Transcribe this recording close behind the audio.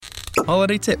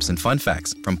Holiday tips and fun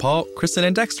facts from Paul, Kristen,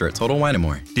 and Dexter at Total Wine &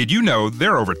 More. Did you know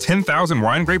there are over 10,000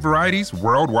 wine grape varieties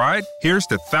worldwide? Here's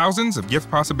to thousands of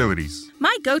gift possibilities.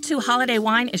 My go-to holiday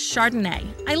wine is Chardonnay.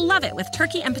 I love it with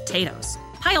turkey and potatoes.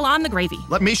 Pile on the gravy.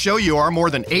 Let me show you our more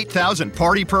than 8,000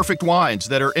 party-perfect wines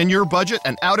that are in your budget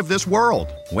and out of this world.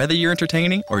 Whether you're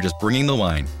entertaining or just bringing the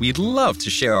wine, we'd love to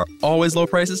share our always low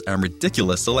prices and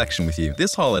ridiculous selection with you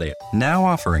this holiday. Now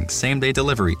offering same-day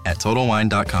delivery at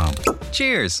TotalWine.com.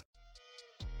 Cheers!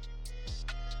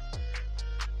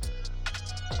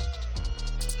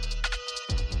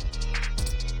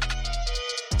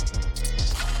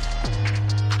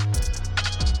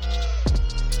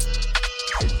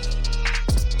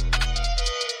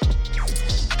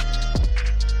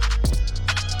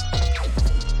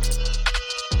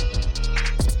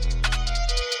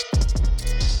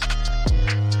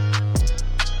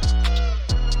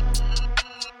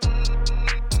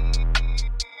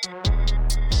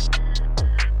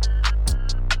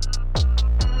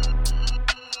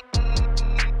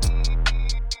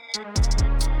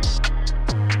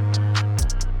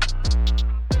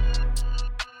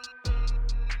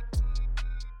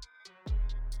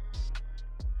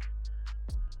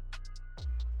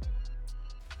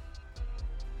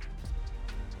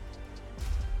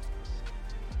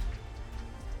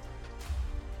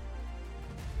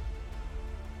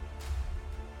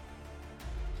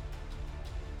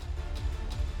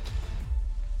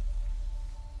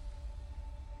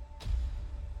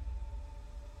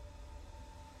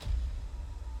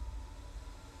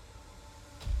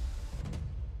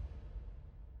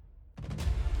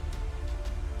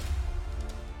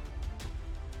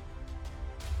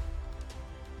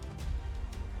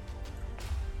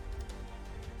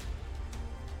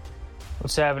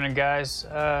 What's happening, guys?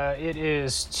 It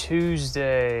is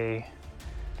Tuesday,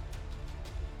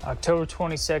 October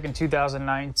 22nd,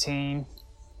 2019.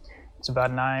 It's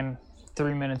about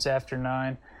 3 minutes after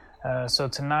 9. So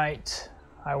tonight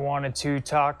I wanted to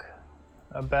talk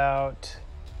about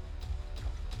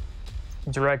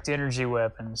direct energy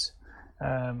weapons.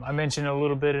 I mentioned a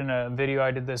little bit in a video I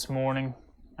did this morning.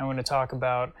 I'm going to talk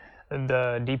about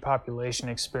the depopulation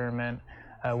experiment.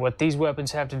 What these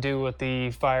weapons have to do with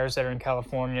the fires that are in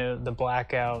California, the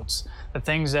blackouts, the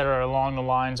things that are along the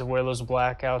lines of where those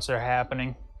blackouts are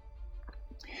happening,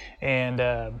 and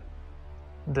the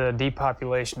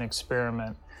depopulation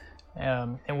experiment.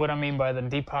 And what I mean by the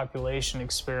depopulation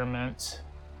experiment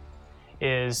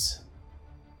is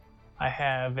I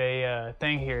have a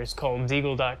thing here. It's called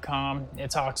Deagle.com. It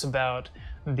talks about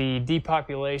the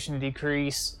depopulation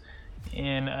decrease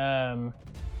in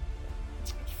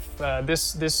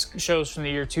this shows from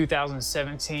the year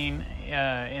 2017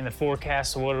 in the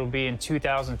forecast of what it'll be in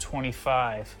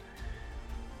 2025.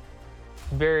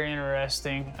 Very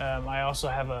interesting. I also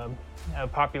have a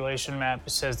population map that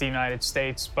says the United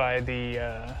States by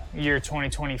the year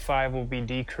 2025 will be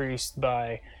decreased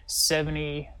by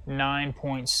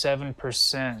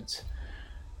 79.7%.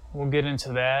 We'll get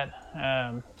into that.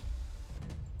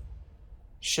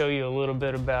 Show you a little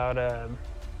bit about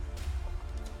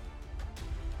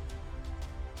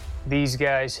these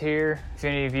guys here. If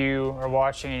any of you are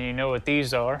watching and you know what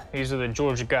these are the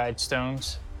Georgia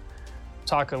Guidestones.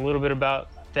 Talk a little bit about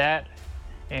that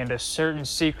and a certain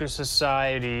secret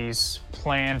society's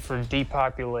plan for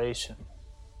depopulation.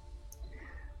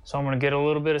 So I'm going to get a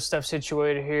little bit of stuff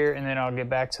situated here and then I'll get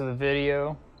back to the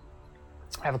video.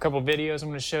 I have a couple videos I'm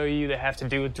going to show you that have to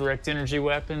do with direct energy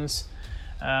weapons.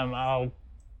 I'll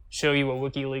show you what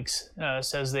WikiLeaks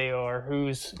says they are,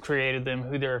 who's created them,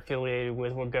 who they're affiliated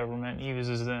with, what government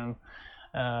uses them,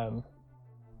 and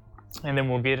then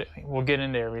we'll get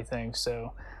into everything.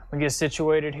 So we'll get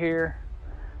situated here,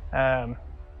 and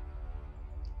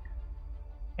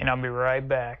I'll be right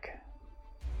back.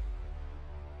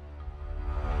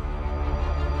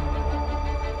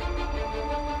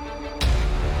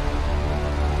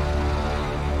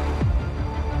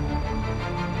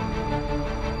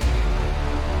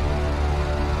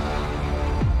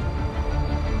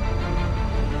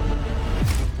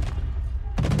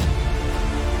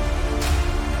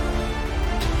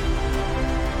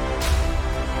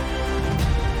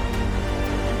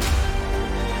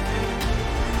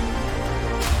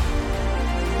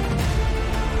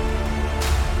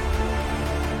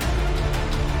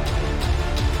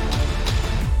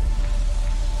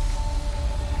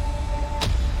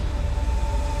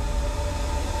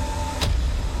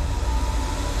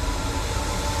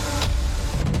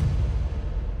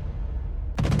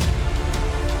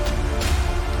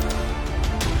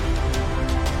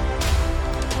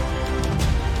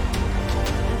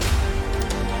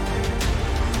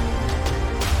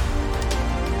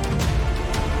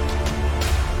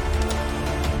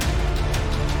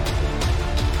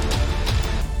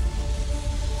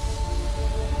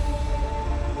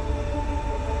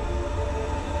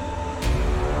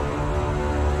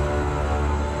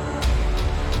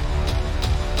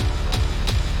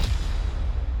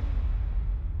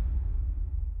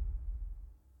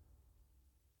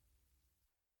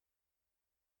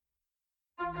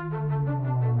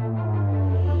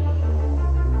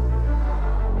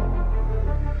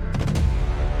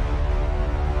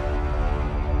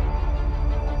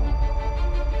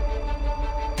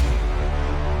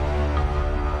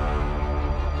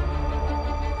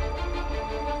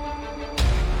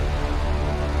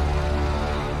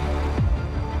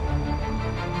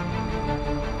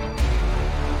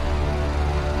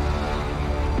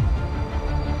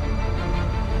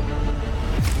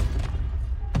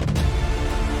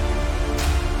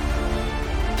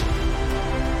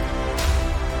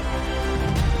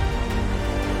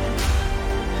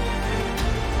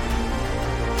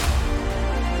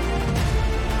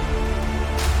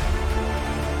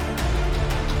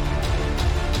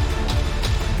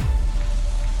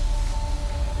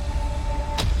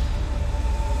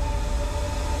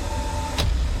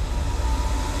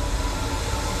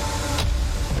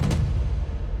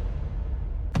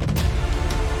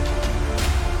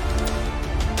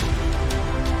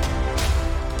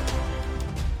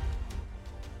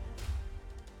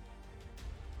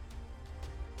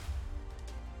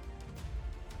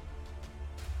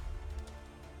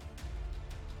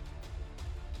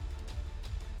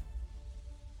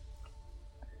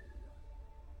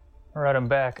 All right, I'm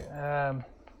back.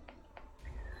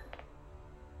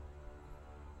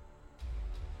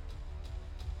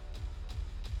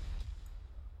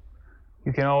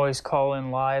 You can always call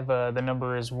in live. The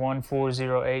number is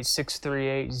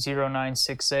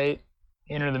 1-408-638-0968.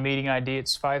 Enter the meeting ID.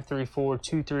 It's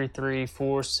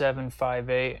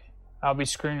 534-233-4758. I'll be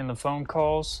screening the phone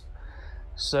calls,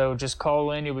 so just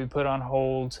call in. You'll be put on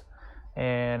hold,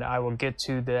 and I will get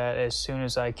to that as soon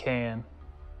as I can.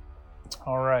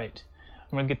 All right,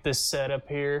 I'm gonna get this set up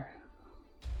here.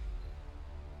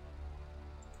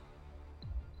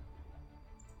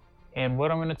 And what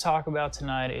I'm going to talk about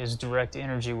tonight is direct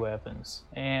energy weapons.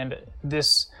 And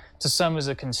this, to some, is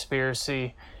a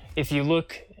conspiracy. If you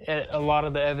look at a lot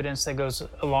of the evidence that goes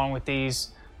along with these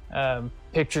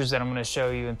pictures that I'm going to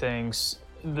show you and things,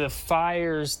 the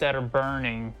fires that are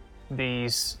burning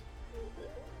these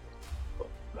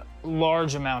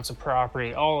large amounts of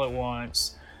property all at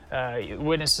once,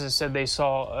 witnesses said they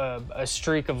saw a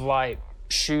streak of light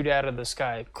shoot out of the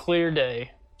sky, clear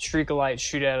day. Streak of light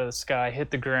shoot out of the sky, hit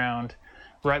the ground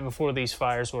right before these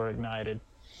fires were ignited.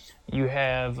 You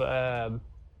have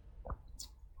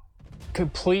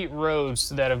complete roads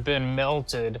that have been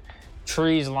melted,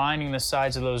 trees lining the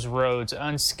sides of those roads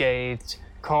unscathed,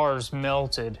 cars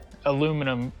melted,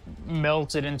 aluminum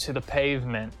melted into the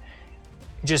pavement,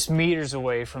 just meters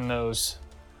away from those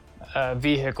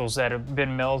vehicles that have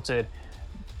been melted.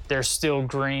 There's still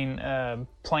green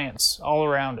plants all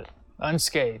around it,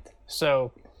 unscathed.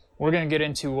 So we're going to get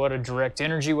into what a direct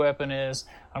energy weapon is.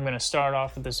 I'm going to start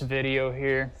off with this video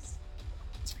here,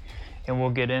 and we'll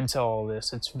get into all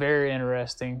this. It's very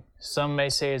interesting. Some may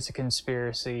say it's a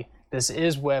conspiracy. This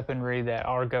is weaponry that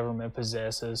our government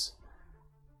possesses.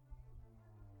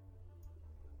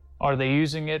 Are they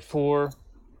using it for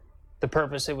the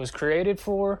purpose it was created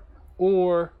for,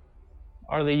 or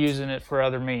are they using it for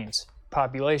other means?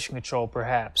 Population control,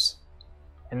 perhaps.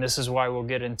 And this is why we'll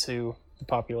get into the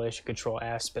population control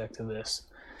aspect of this.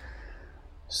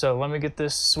 So let me get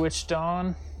this switched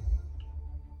on.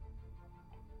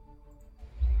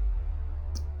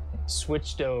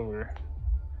 Switched over.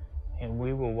 And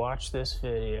we will watch this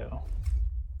video.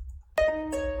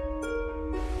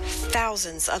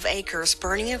 Thousands of acres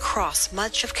burning across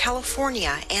much of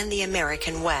California and the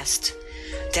American West.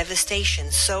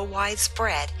 Devastation so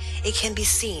widespread it can be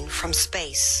seen from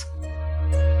space.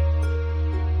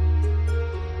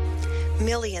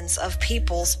 Millions of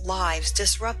people's lives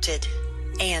disrupted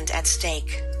and at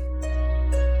stake.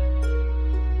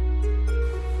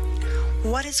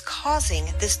 What is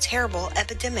causing this terrible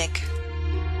epidemic?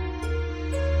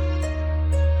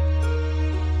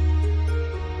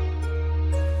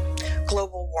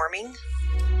 Global warming?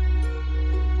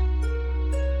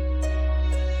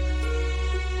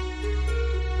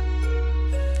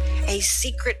 A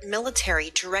secret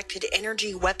military-directed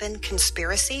energy weapon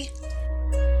conspiracy?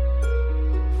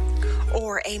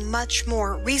 Or a much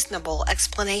more reasonable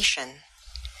explanation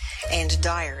and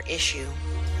dire issue?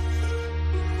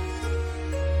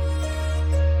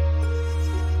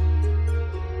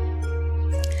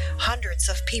 Hundreds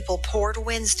of people poured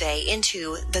Wednesday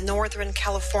into the Northern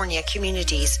California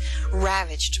communities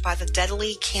ravaged by the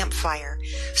deadly Camp Fire,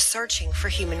 searching for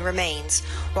human remains,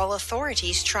 while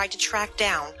authorities tried to track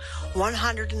down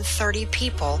 130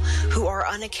 people who are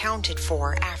unaccounted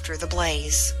for after the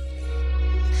blaze.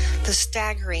 The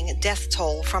staggering death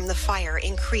toll from the fire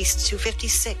increased to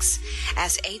 56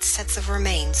 as 8 sets of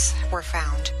remains were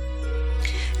found.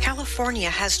 California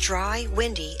has dry,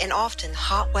 windy, and often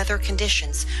hot weather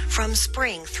conditions from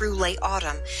spring through late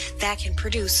autumn that can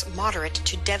produce moderate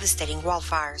to devastating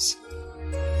wildfires.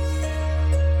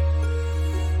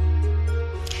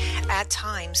 At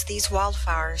times, these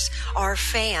wildfires are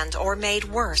fanned or made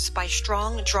worse by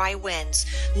strong, dry winds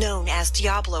known as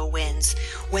Diablo winds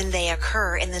when they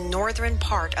occur in the northern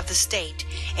part of the state,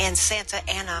 and Santa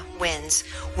Ana winds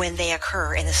when they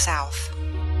occur in the south.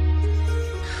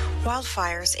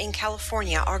 Wildfires in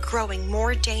California are growing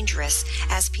more dangerous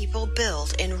as people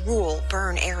build in rural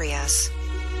burn areas.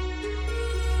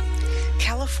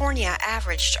 California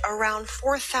averaged around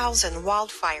 4,000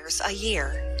 wildfires a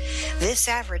year. This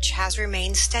average has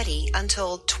remained steady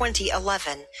until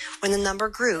 2011, when the number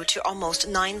grew to almost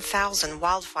 9,000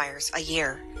 wildfires a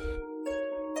year.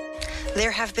 There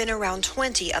have been around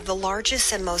 20 of the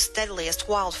largest and most deadliest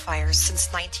wildfires since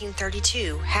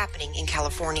 1932 happening in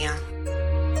California.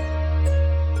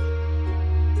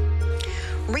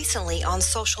 Recently on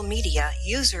social media,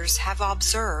 users have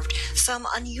observed some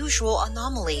unusual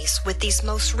anomalies with these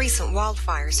most recent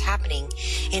wildfires happening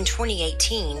in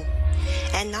 2018,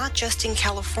 and not just in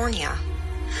California,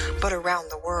 but around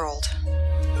the world.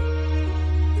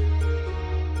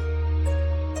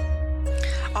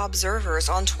 Observers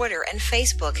on Twitter and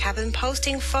Facebook have been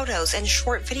posting photos and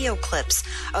short video clips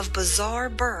of bizarre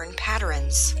burn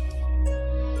patterns.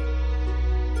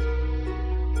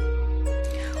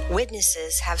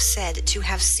 Witnesses have said to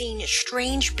have seen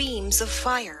strange beams of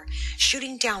fire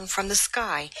shooting down from the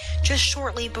sky just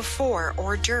shortly before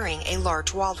or during a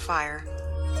large wildfire.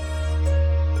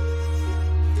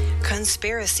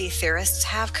 Conspiracy theorists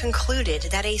have concluded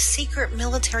that a secret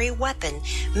military weapon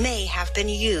may have been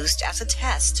used as a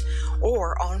test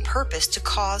or on purpose to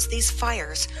cause these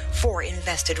fires for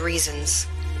invested reasons.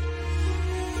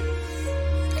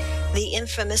 The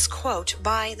infamous quote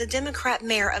by the Democrat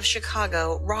mayor of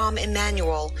Chicago, Rahm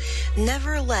Emanuel,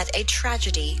 "Never let a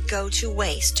tragedy go to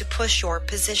waste to push your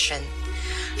position,"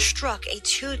 struck a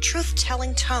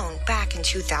truth-telling tone back in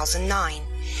 2009,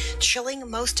 chilling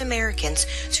most Americans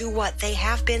to what they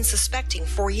have been suspecting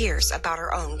for years about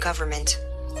our own government.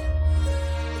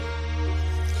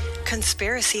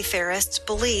 Conspiracy theorists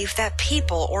believe that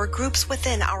people or groups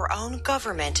within our own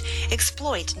government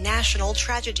exploit national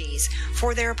tragedies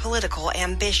for their political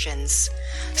ambitions.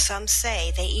 Some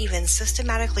say they even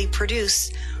systematically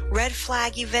produce red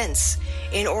flag events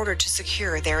in order to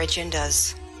secure their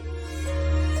agendas.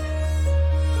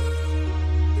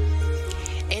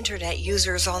 Internet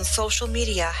users on social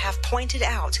media have pointed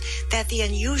out that the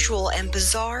unusual and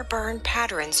bizarre burn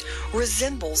patterns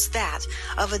resembles that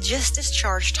of a just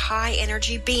discharged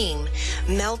high-energy beam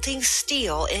melting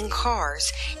steel in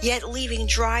cars, yet leaving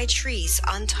dry trees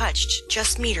untouched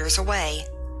just meters away.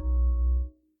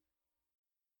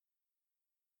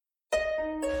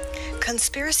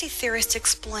 Conspiracy theorists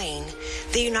explain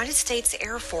the United States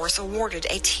Air Force awarded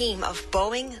a team of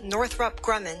Boeing, Northrop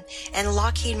Grumman, and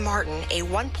Lockheed Martin a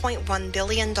 $1.1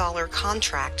 billion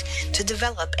contract to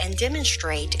develop and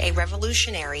demonstrate a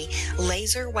revolutionary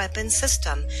laser weapon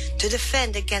system to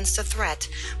defend against a threat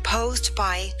posed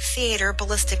by theater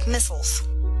ballistic missiles.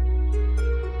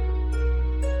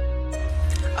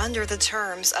 Under the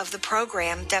terms of the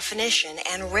Program Definition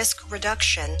and Risk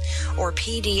Reduction, or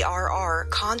PDRR,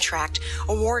 contract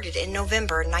awarded in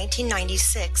November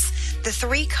 1996, the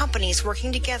three companies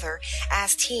working together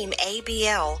as Team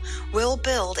ABL will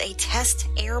build a test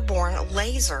airborne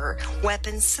laser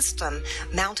weapon system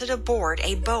mounted aboard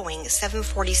a Boeing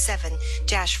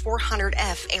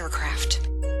 747-400F aircraft.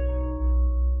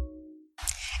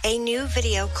 A new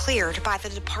video cleared by the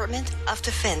Department of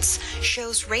Defense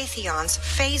shows Raytheon's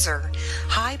Phaser,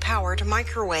 high-powered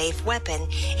microwave weapon,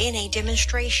 in a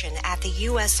demonstration at the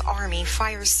U.S. Army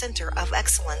Fire Center of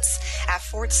Excellence at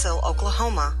Fort Sill,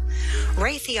 Oklahoma.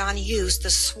 Raytheon used the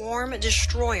Swarm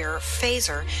Destroyer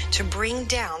Phaser to bring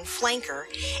down Flanker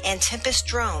and Tempest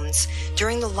drones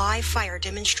during the live fire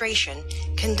demonstration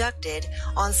conducted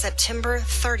on September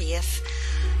 30th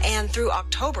and through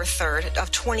October 3rd of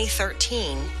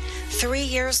 2013. 3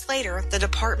 years later, the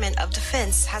Department of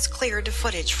Defense has cleared the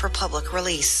footage for public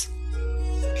release.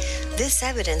 This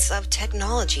evidence of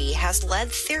technology has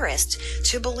led theorists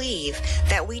to believe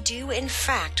that we do in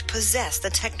fact possess the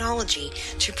technology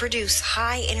to produce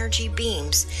high-energy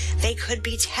beams. They could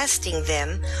be testing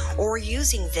them or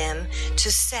using them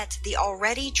to set the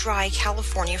already dry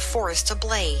California forest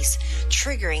ablaze,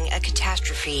 triggering a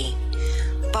catastrophe.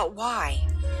 But why?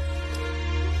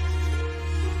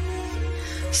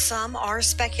 Some are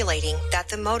speculating that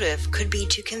the motive could be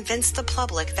to convince the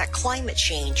public that climate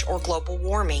change or global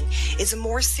warming is a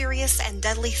more serious and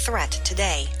deadly threat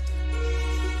today.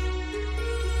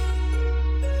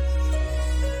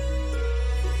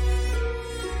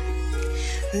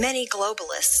 Many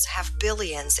globalists have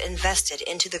billions invested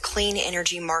into the clean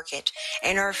energy market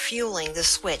and are fueling the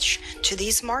switch to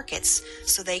these markets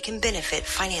so they can benefit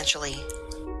financially.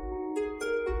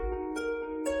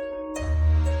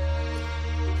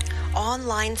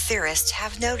 Online theorists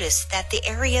have noticed that the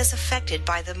areas affected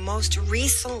by the most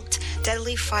recent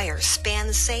deadly fires span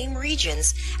the same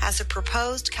regions as a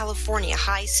proposed California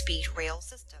high-speed rail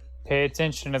system. Pay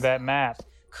attention to that map.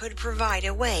 Could provide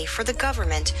a way for the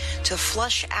government to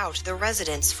flush out the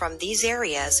residents from these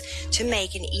areas to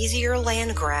make an easier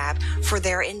land grab for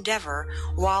their endeavor,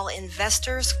 while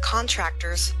investors,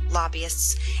 contractors,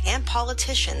 lobbyists, and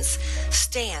politicians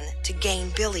stand to gain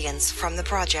billions from the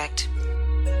project.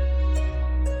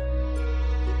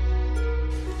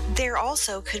 There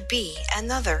also could be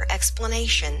another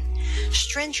explanation.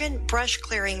 Stringent brush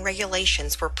clearing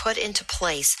regulations were put into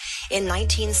place in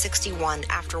 1961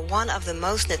 after one of the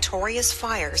most notorious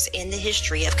fires in the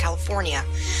history of California,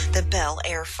 the Bel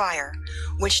Air Fire,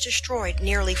 which destroyed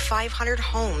nearly 500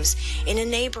 homes in a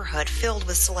neighborhood filled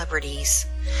with celebrities.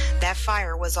 That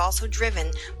fire was also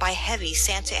driven by heavy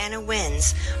Santa Ana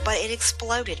winds, but it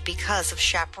exploded because of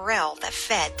chaparral that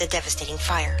fed the devastating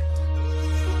fire.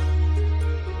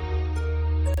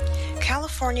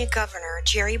 California Governor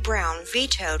Jerry Brown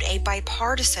vetoed a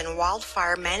bipartisan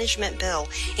wildfire management bill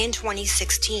in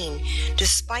 2016,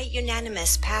 despite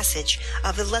unanimous passage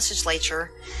of the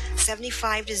legislature,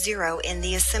 75-0 in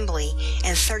the Assembly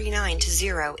and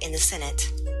 39-0 in the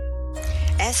Senate.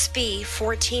 SB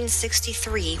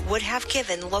 1463 would have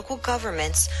given local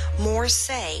governments more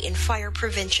say in fire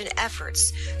prevention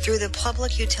efforts through the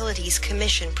Public Utilities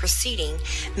Commission proceeding,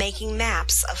 making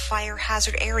maps of fire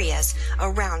hazard areas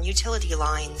around utility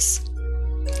lines.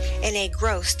 In a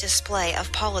gross display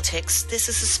of politics, this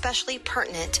is especially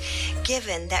pertinent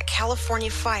given that California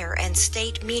Fire and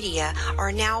state media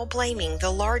are now blaming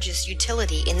the largest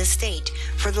utility in the state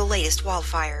for the latest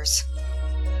wildfires.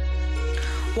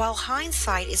 While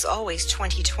hindsight is always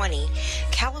 20/20,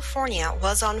 California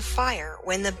was on fire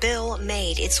when the bill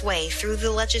made its way through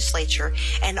the legislature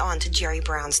and onto Jerry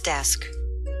Brown's desk.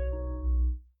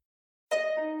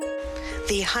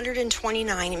 The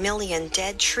 129 million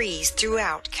dead trees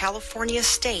throughout California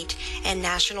state and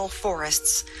national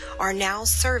forests are now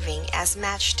serving as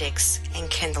matchsticks and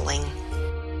kindling.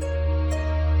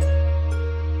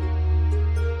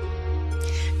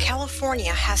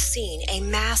 California has seen a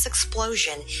mass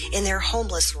explosion in their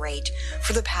homeless rate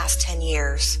for the past 10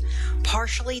 years,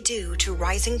 partially due to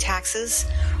rising taxes,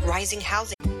 rising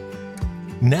housing.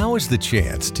 Now is the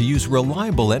chance to use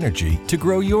reliable energy to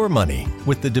grow your money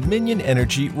with the Dominion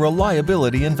Energy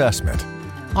Reliability Investment.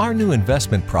 Our new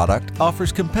investment product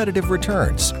offers competitive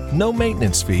returns, no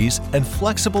maintenance fees, and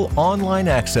flexible online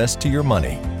access to your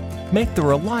money. Make the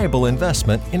reliable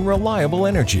investment in reliable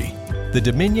energy. The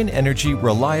Dominion Energy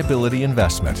Reliability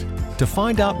Investment. To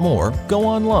find out more, go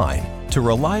online to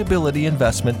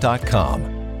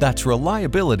reliabilityinvestment.com. That's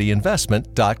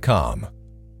reliabilityinvestment.com.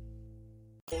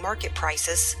 Market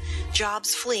prices,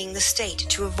 jobs fleeing the state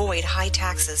to avoid high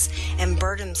taxes and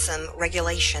burdensome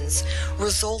regulations,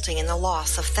 resulting in the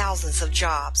loss of thousands of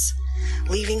jobs,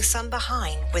 leaving some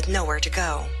behind with nowhere to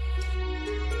go.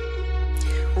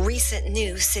 Recent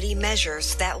new city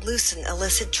measures that loosen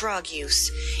illicit drug use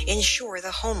ensure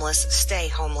the homeless stay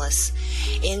homeless.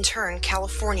 In turn,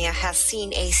 California has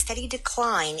seen a steady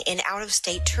decline in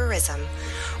out-of-state tourism,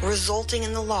 resulting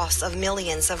in the loss of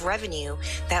millions of revenue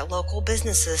that local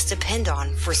businesses depend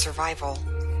on for survival.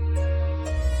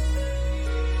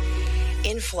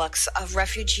 Influx of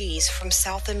refugees from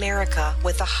South America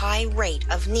with a high rate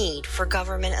of need for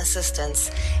government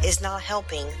assistance is not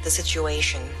helping the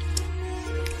situation.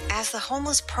 As the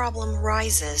homeless problem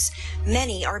rises,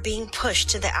 many are being pushed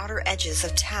to the outer edges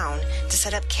of town to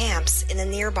set up camps in the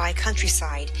nearby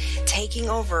countryside, taking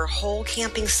over whole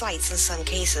camping sites in some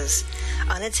cases.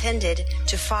 Unattended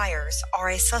to fires are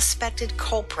a suspected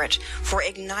culprit for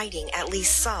igniting at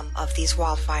least some of these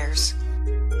wildfires.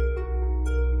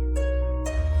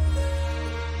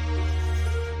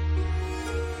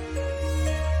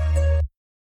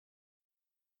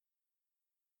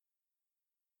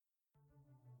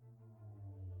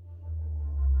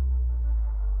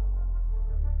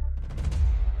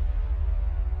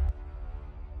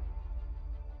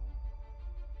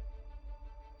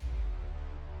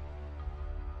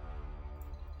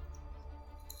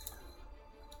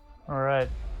 Alright,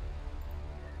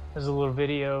 there's a little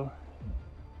video.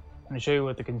 I'm going to show you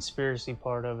what the conspiracy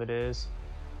part of it is.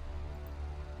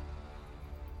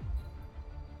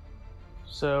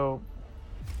 So,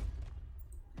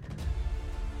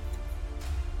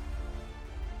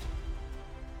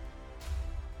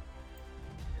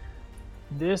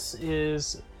 this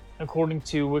is, according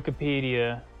to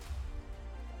Wikipedia,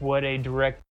 what a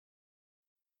direct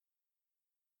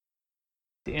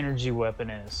energy weapon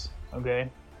is, okay?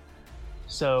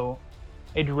 So,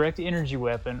 a direct energy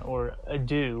weapon, or a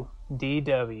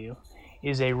DW,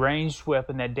 is a ranged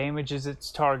weapon that damages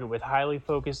its target with highly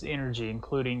focused energy,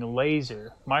 including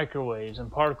laser, microwaves, and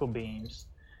particle beams.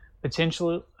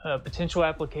 Potential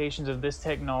applications of this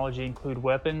technology include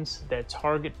weapons that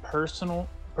target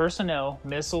personnel,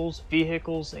 missiles,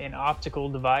 vehicles, and optical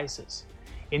devices.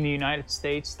 In the United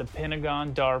States, the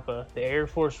Pentagon, DARPA, the Air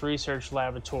Force Research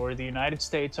Laboratory, the United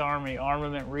States Army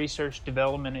Armament Research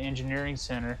Development and Engineering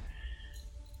Center,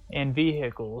 and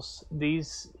vehicles,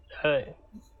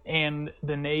 and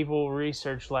the Naval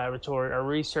Research Laboratory are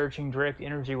researching direct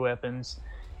energy weapons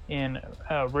in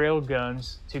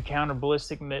railguns to counter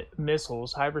ballistic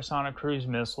missiles, hypersonic cruise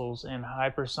missiles, and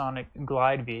hypersonic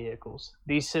glide vehicles.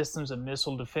 These systems of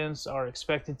missile defense are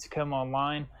expected to come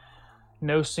online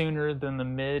no sooner than the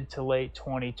mid to late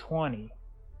 2020.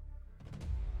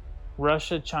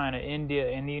 Russia, China, India,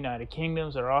 and the United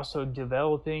Kingdoms are also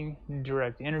developing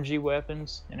direct energy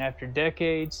weapons, and after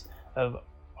decades of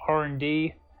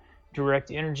R&D, direct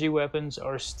energy weapons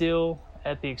are still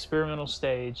at the experimental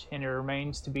stage, and it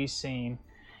remains to be seen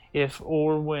if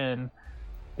or when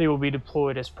they will be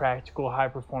deployed as practical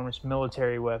high-performance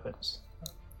military weapons.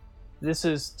 This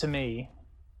is, to me,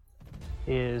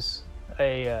 is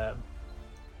a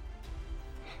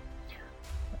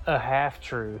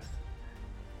half-truth.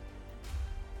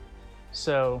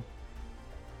 So,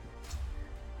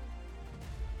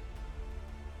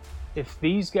 if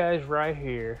these guys right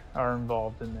here are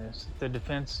involved in this, the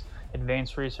Defense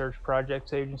Advanced Research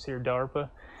Projects Agency, or DARPA,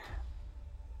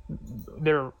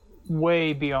 they're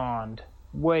way beyond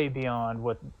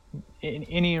what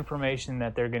any information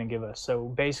that they're going to give us. So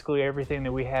basically everything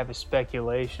that we have is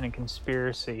speculation and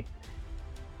conspiracy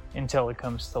until it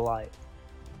comes to light.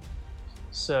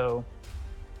 So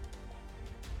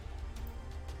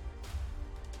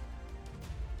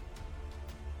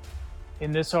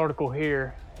in this article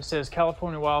here, it says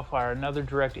California wildfire, another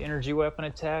direct energy weapon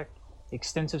attack,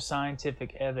 extensive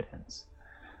scientific evidence.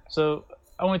 So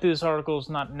I went through this article. It's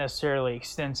not necessarily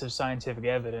extensive scientific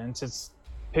evidence, it's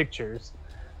pictures,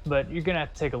 but you're gonna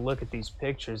have to take a look at these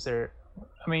pictures.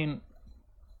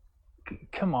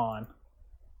 Come on.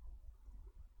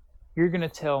 You're gonna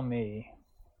tell me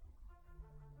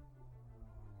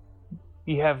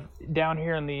you have down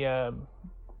here in the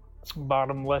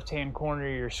bottom left-hand corner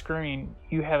of your screen,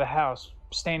 you have a house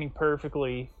standing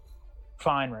perfectly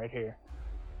fine right here.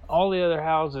 All the other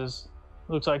houses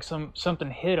looks like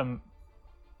something hit them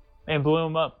and blew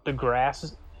them up. The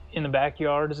grass in the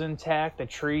backyard is intact, the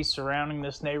trees surrounding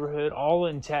this neighborhood all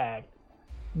intact,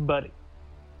 but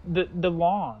the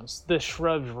lawns, the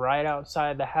shrubs right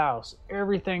outside the house,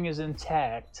 everything is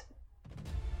intact,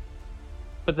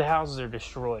 but the houses are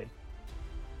destroyed.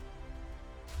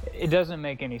 It doesn't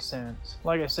make any sense.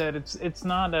 Like I said, it's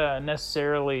not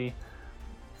necessarily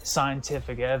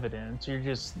scientific evidence. You're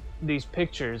just these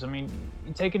pictures. I mean,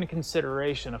 you take into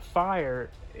consideration a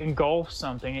fire engulfs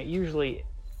something. It usually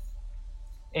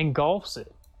engulfs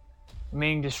it,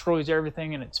 meaning destroys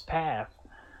everything in its path.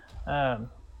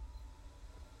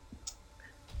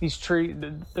 Those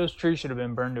trees should have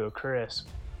been burned to a crisp.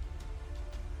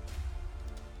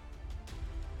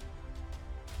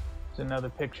 There's another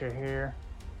picture here.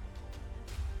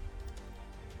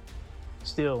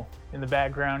 Still, in the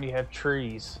background, you have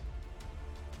trees.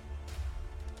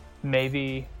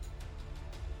 Maybe,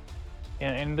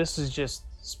 and this is just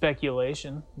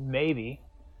speculation, maybe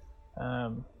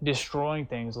destroying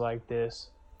things like this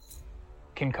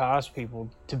can cause people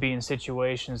to be in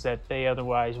situations that they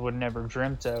otherwise would never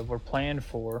dreamt of or planned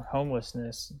for,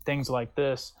 homelessness, things like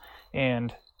this.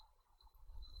 And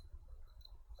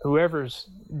whoever's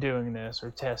doing this or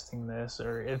testing this,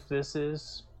 or if this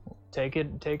is, take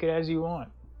it as you want,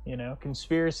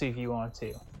 conspiracy if you want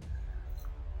to,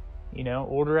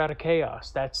 order out of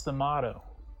chaos. That's the motto.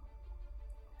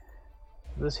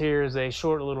 This here is a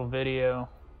short little video.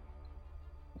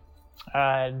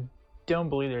 I don't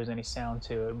believe there's any sound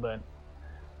to it, but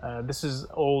this is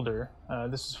older.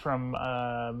 This is from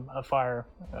a fire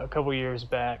a couple years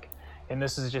back, and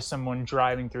this is just someone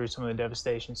driving through some of the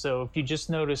devastation. So if you just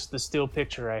notice the still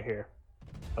picture right here,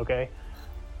 okay?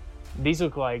 These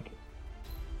look like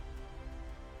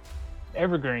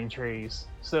evergreen trees.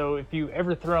 So if you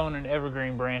ever thrown an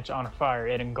evergreen branch on a fire,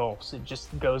 it engulfs, it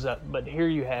just goes up. But here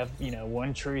you have,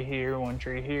 one tree here, one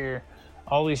tree here,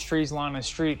 all these trees lining the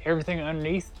street, everything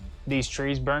underneath these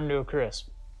trees burned to a crisp.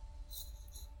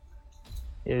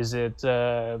 Is it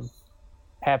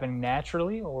happening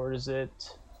naturally, or is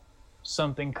it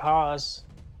something caused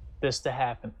this to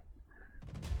happen?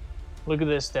 Look at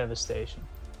this devastation.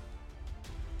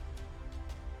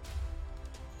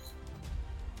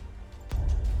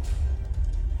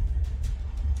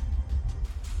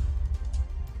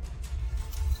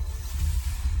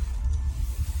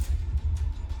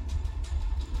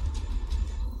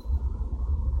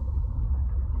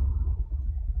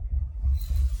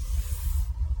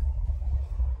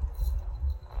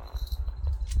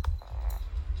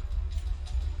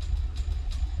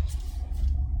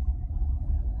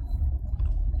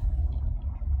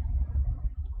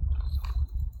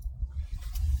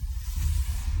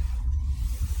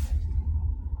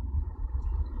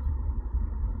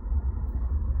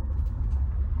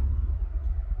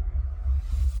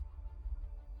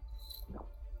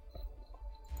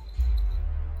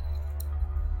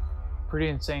 Pretty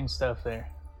insane stuff there.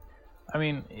 I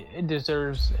mean, it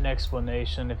deserves an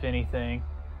explanation, if anything,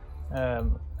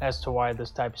 as to why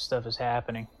this type of stuff is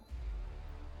happening.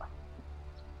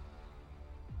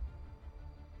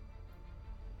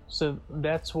 So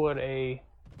that's what a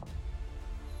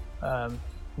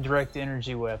direct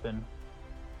energy weapon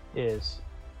is.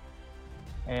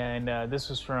 And this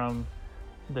was from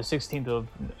the 16th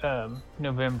of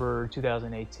November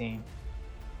 2018.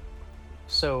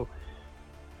 So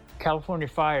California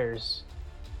fires,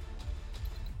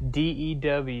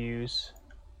 DEWs,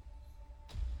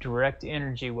 direct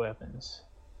energy weapons,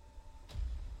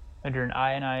 under an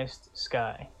ionized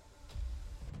sky.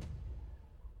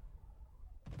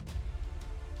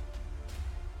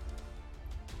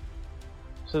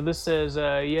 So this says,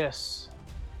 yes,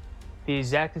 the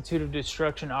exactitude of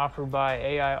destruction offered by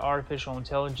AI artificial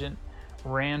intelligence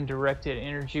ran directed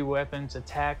energy weapons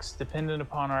attacks dependent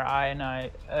upon our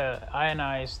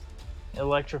ionized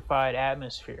electrified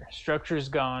atmosphere. Structures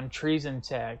gone, trees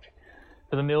intact.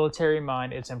 For the military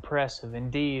mind, it's impressive.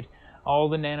 Indeed, all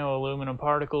the nano-aluminum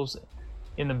particles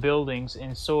in the buildings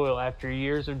and soil after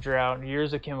years of drought,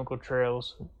 years of chemical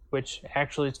trails, which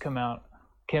actually it's come out,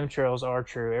 chemtrails are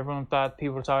true. Everyone thought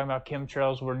people were talking about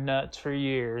chemtrails were nuts for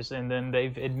years, and then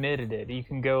they've admitted it. You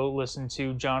can go listen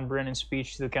to John Brennan's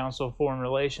speech to the Council of Foreign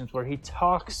Relations, where he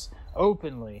talks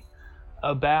openly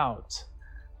about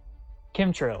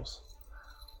chemtrails.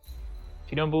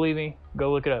 If you don't believe me,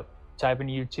 go look it up. Type in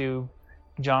YouTube,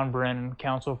 John Brennan,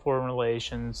 Council of Foreign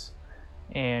Relations,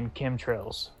 and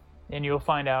chemtrails. And you'll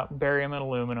find out barium and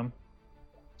aluminum.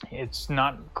 It's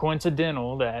not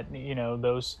coincidental that, you know,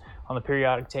 those on the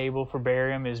periodic table for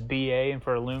barium is Ba and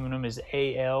for aluminum is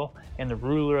Al, and the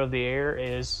ruler of the air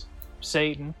is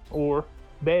Satan or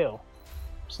Baal.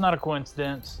 It's not a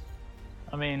coincidence.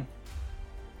 I mean,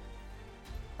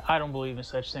 I don't believe in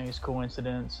such thing as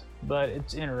coincidence, but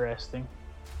it's interesting.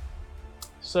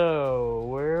 So,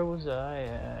 where was I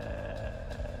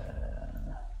at?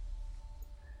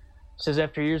 It says,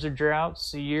 after years of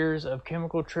droughts, years of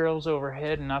chemical trails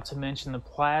overhead, and not to mention the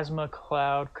plasma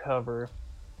cloud cover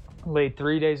laid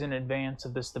 3 days in advance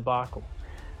of this debacle.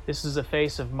 This is the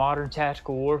face of modern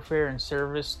tactical warfare in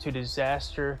service to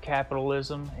disaster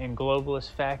capitalism and globalist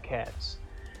fat cats.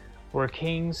 Were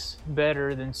kings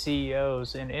better than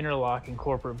CEOs and interlocking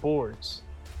corporate boards?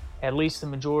 At least the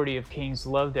majority of kings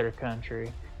loved their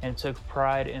country and took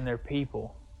pride in their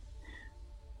people.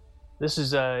 This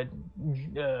is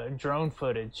drone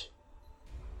footage,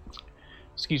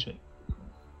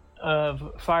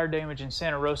 of fire damage in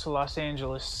Santa Rosa, Los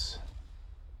Angeles.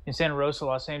 In Santa Rosa,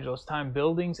 Los Angeles, time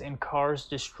buildings and cars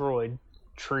destroyed,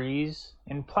 trees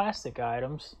and plastic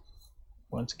items,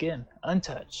 once again,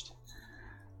 untouched.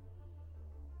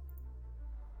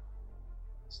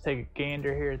 Let's take a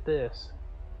gander here at this.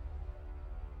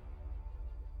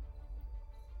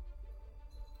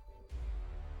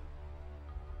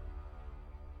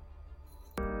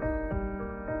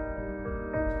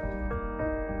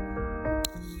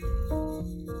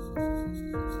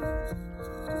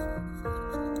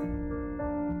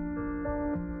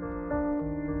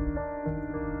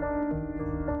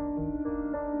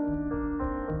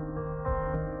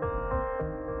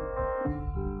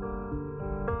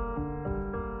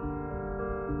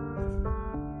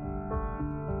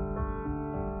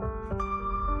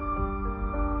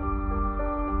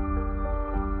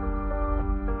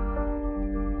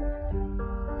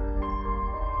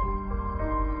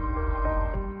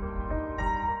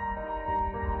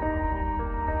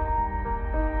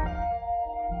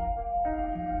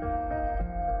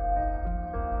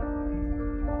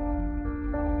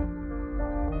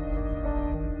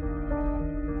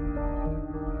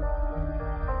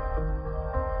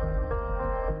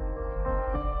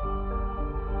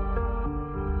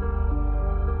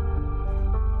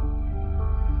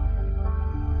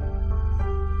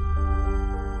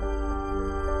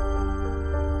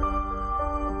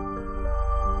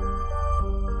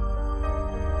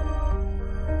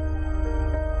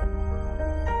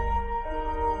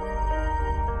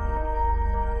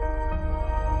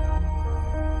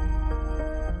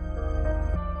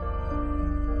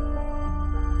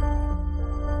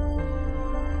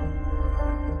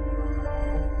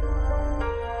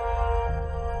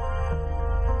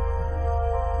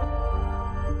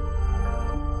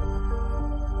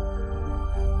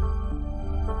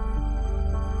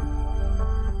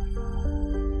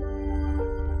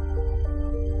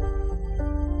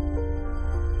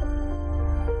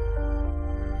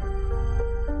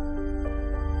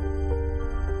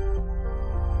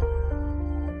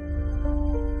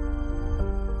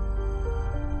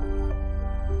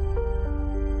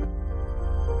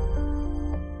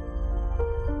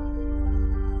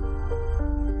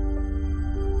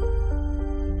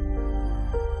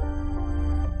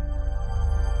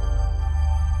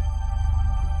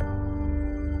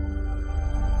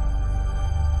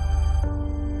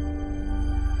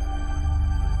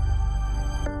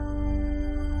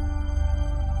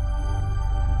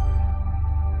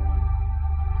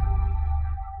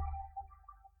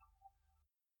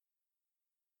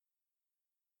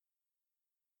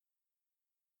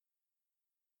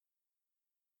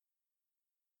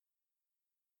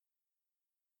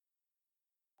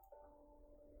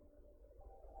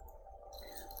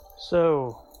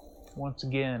 So, once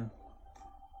again,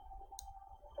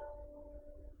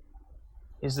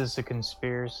 is this a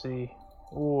conspiracy,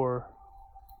 or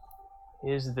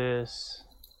is this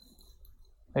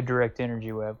a direct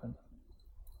energy weapon?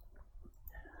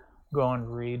 Go on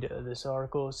and read this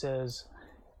article. It says,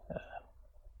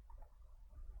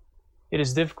 it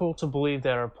is difficult to believe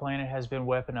that our planet has been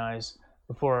weaponized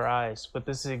before our eyes, but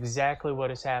this is exactly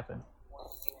what has happened.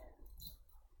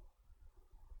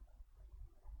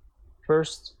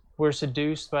 First, we're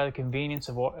seduced by the convenience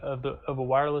of a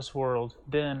wireless world,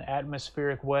 then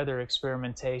atmospheric weather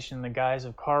experimentation in the guise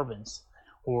of carbons,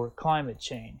 or climate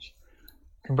change,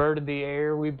 converted the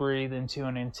air we breathe into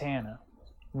an antenna.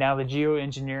 Now the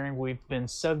geoengineering we've been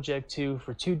subject to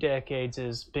for 2 decades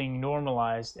is being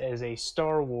normalized as a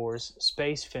Star Wars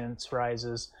space fence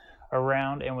rises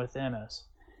around and within us.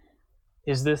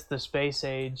 Is this the space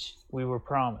age we were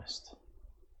promised?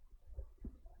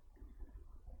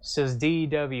 Says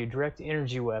DEW, direct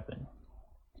energy weapon.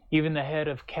 Even the head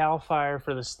of CAL FIRE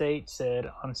for the state said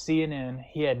on CNN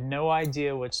he had no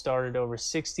idea what started over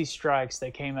 60 strikes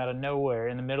that came out of nowhere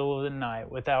in the middle of the night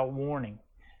without warning.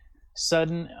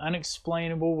 Sudden,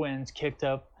 unexplainable winds kicked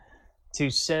up to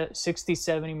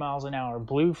 60-70 miles an hour.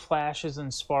 Blue flashes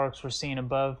and sparks were seen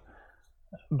above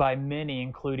by many,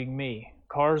 including me.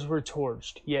 Cars were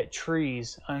torched, yet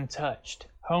trees untouched.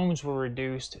 Homes were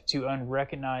reduced to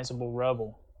unrecognizable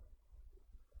rubble.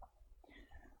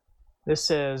 This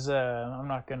says, I'm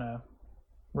not going to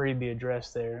read the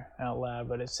address there out loud,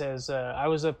 but it says, I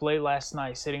was up late last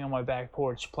night sitting on my back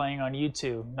porch playing on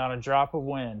YouTube, not a drop of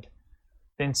wind.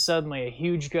 Then suddenly a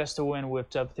huge gust of wind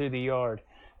whipped up through the yard,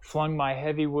 flung my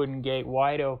heavy wooden gate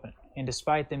wide open, and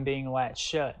despite them being latched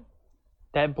shut,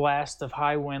 that blast of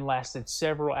high wind lasted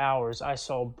several hours. I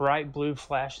saw bright blue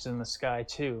flashes in the sky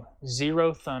too,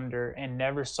 zero thunder, and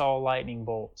never saw a lightning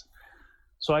bolt.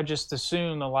 So I just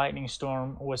assumed the lightning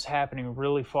storm was happening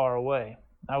really far away.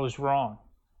 I was wrong.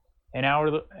 An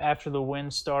hour after the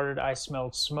wind started, I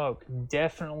smelled smoke,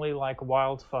 definitely like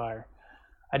wildfire.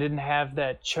 I didn't have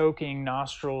that choking,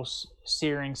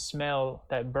 nostril-searing smell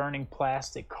that burning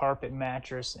plastic, carpet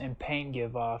mattress, and paint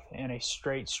give off in a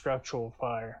straight structural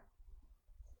fire.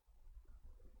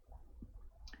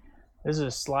 This is a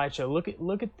slideshow.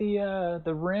 Look at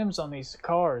the rims on these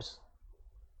cars.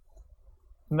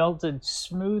 Melted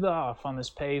smooth off on this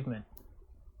pavement.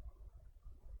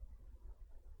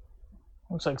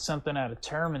 Looks like something out of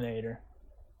Terminator.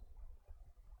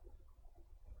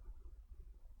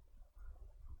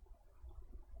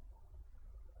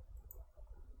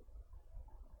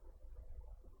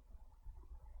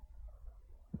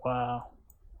 Wow,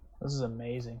 this is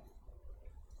amazing.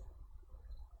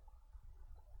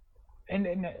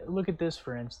 And look at this,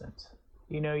 for instance.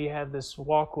 You know, you have this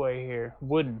walkway here,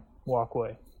 wooden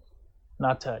walkway,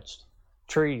 not touched.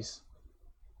 Trees,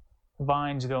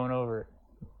 vines going over it,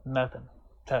 nothing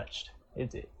touched.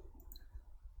 It's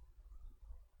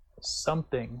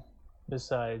something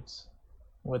besides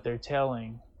what they're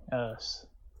telling us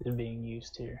is being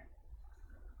used here.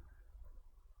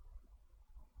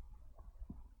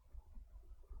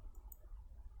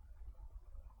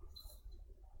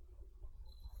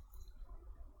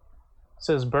 It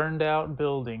says burned out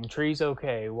building, trees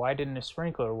okay. Why didn't a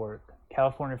sprinkler work?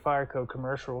 California Fire Code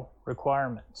commercial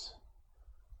requirements.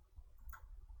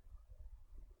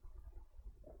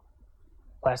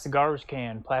 Plastic garbage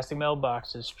can, plastic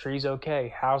mailboxes, trees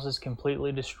okay. Houses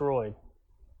completely destroyed.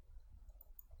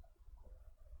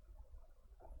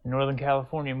 In Northern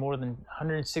California, more than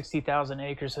 160,000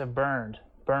 acres have burned.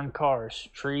 Burned cars,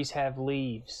 trees have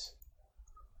leaves.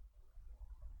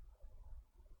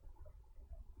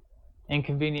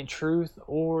 Inconvenient Truth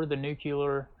or the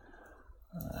nuclear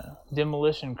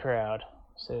demolition crowd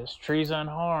says trees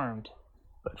unharmed,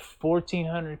 but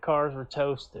 1,400 cars were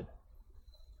toasted.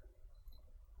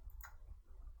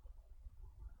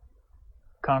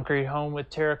 Concrete home with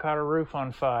terracotta roof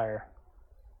on fire.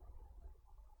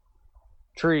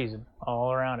 Trees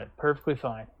all around it, perfectly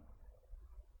fine.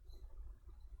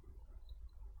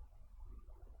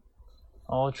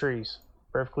 All the trees,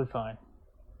 perfectly fine.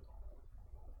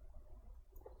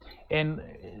 And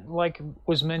like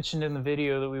was mentioned in the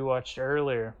video that we watched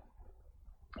earlier,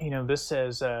 you know, this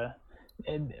says that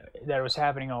it was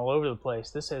happening all over the place.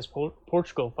 This says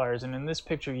Portugal fires, and in this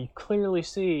picture you clearly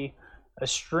see a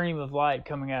stream of light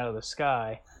coming out of the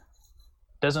sky.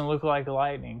 Doesn't look like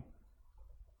lightning.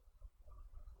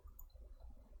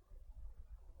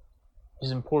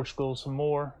 Is in Portugal some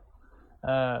more.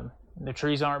 The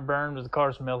trees aren't burned, but the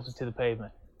cars melted to the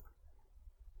pavement.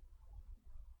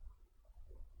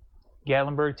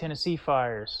 Gatlinburg, Tennessee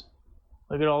fires.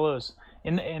 Look at all those.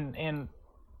 And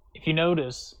if you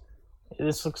notice,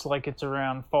 this looks like it's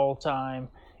around fall time.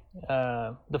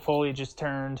 The foliage is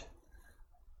turned.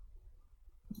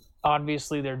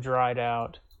 Obviously, they're dried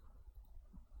out.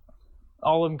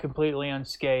 All of them completely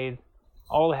unscathed.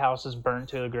 All the houses burnt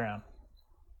to the ground.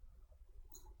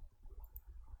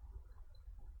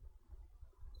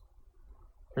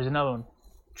 There's another one.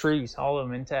 Trees, all of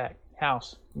them intact.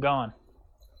 House, gone.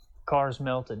 Cars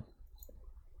melted.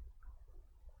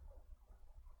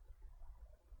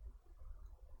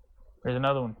 There's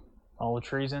another one. All the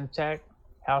trees intact.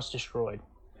 House destroyed.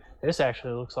 This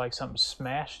actually looks like something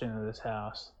smashed into this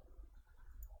house.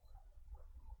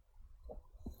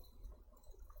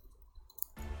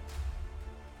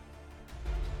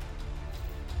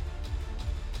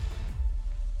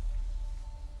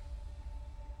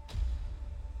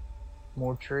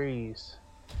 More trees.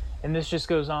 And this just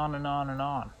goes on and on and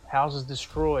on. Houses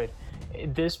destroyed.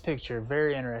 This picture,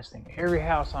 very interesting. Every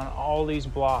house on all these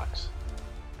blocks,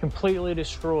 completely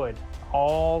destroyed.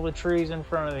 All the trees in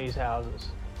front of these houses,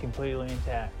 completely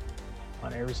intact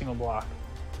on every single block.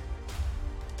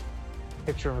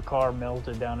 Picture of a car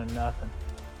melted down to nothing.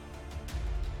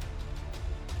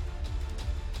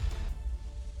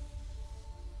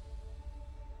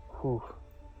 Whew.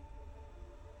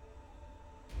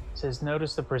 It says,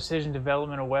 notice the precision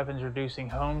development of weapons reducing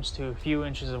homes to a few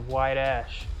inches of white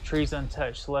ash. Trees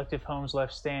untouched, selective homes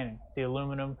left standing. The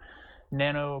aluminum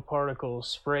nanoparticles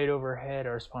sprayed overhead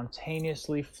are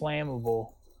spontaneously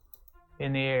flammable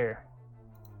in the air.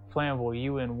 Flammable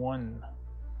UN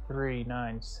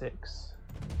 1396.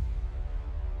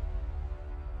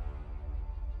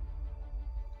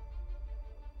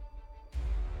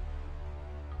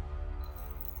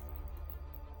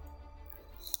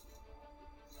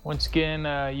 Once again,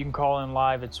 you can call in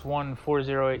live. It's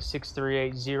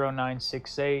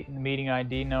 1-408-638-0968. And the meeting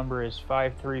ID number is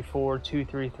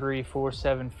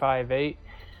 534-233-4758.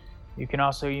 You can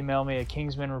also email me at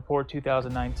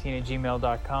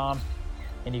kingsmanreport2019@gmail.com.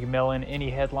 And you can mail in any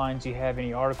headlines you have,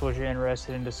 any articles you're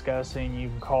interested in discussing. You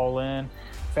can call in.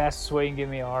 Fastest way you can give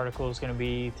me an article is going to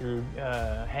be through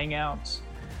Hangouts.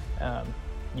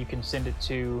 You can send it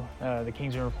to the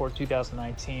Kingsman Report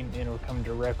 2019, and it'll come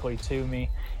directly to me,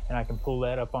 and I can pull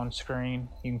that up on screen.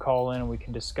 You can call in and we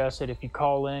can discuss it. If you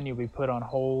call in, you'll be put on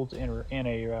hold in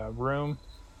a room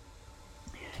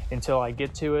until I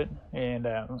get to it, and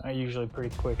I'm usually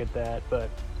pretty quick at that. But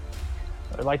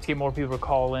I'd like to get more people to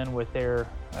call in with their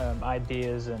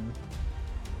ideas and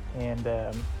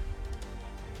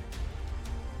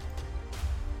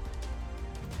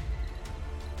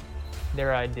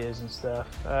their ideas and stuff.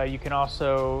 You can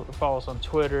also follow us on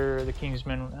Twitter, the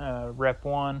Kingsman Rep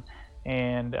 1,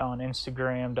 and on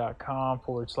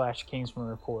Instagram.com/Kingsman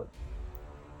Report.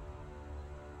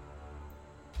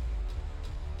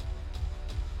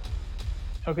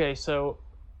 Okay, so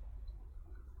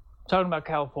talking about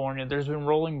California, there's been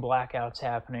rolling blackouts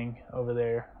happening over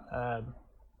there.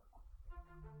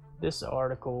 This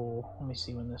article, let me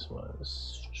see when this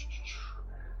was.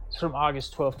 It's from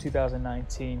August 12,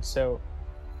 2019. So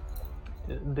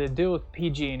the deal with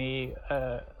PG&E,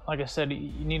 like I said,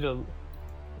 you need to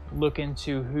look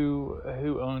into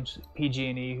who owns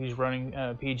PG&E, who's running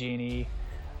PG&E.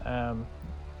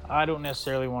 I don't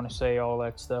necessarily want to say all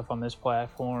that stuff on this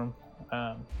platform.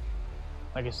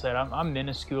 Like I said, I'm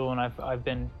minuscule, and I've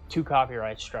been 2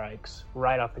 copyright strikes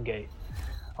right off the gate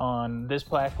on this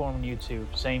platform and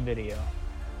YouTube, same video.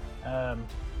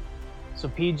 So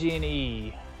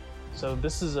PG&E. So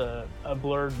this is a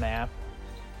blurred map.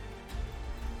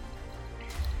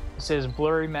 It says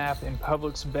blurry map in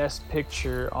public's best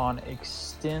picture on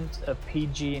extent of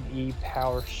PG&E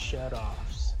power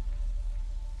shutoffs.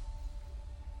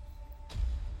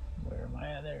 Where am I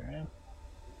at there, man?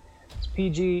 It's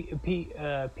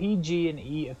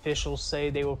PG&E officials say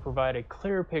they will provide a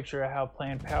clearer picture of how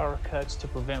planned power cuts to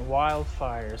prevent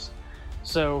wildfires.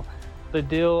 So the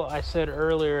deal I said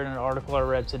earlier in an article I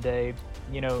read today,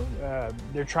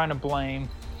 they're trying to blame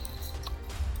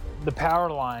the power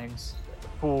lines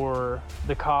for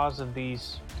the cause of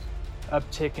these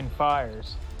uptick in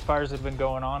fires. Fires have been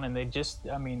going on, and they just,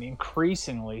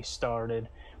 increasingly started,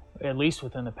 at least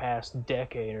within the past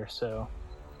decade or so.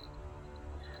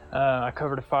 I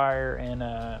covered a fire in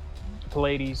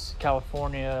Pallades,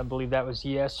 California. I believe that was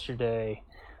yesterday.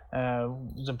 It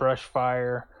was a brush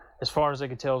fire. As far as I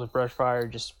could tell, it was a brush fire.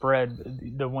 Just spread.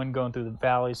 The wind going through the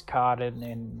valleys caught it,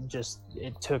 and just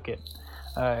it took it.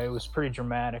 It was pretty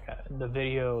dramatic. The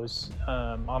video is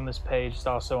on this page. It's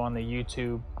also on the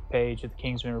YouTube page of the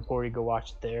Kingsman Report. You go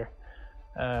watch it there.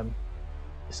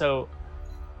 So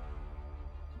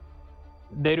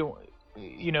they don't.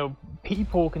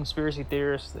 people, conspiracy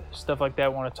theorists, stuff like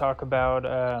that, want to talk about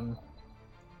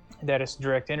that it's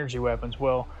direct energy weapons.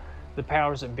 Well, the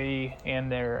powers that be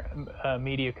and their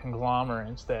media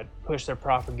conglomerates that push their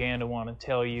propaganda want to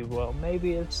tell you, well,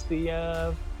 maybe it's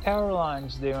the power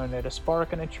lines doing it. A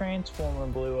spark in a transformer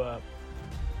blew up.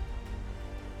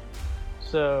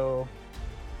 So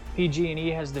PG&E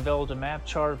has developed a map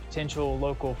chart of potential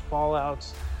local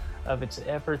fallouts of its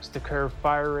efforts to curb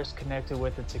fire risk connected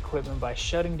with its equipment by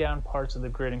shutting down parts of the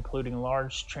grid, including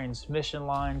large transmission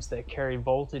lines that carry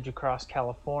voltage across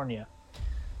California.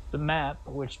 The map,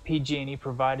 which PG&E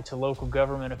provided to local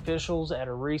government officials at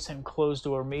a recent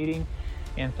closed-door meeting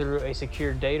and through a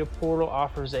secure data portal,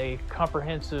 offers a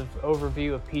comprehensive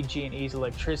overview of PG&E's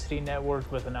electricity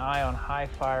network with an eye on high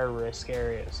fire risk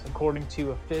areas, according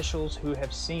to officials who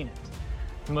have seen it.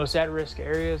 The most at-risk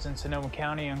areas in Sonoma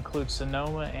County include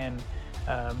Sonoma and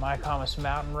Mykonos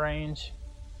Mountain Range,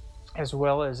 as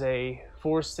well as a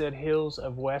forested hills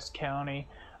of West County,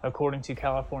 according to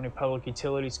California Public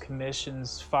Utilities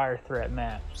Commission's fire threat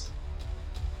maps.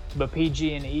 But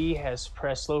PG&E has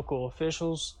pressed local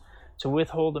officials to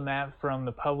withhold the map from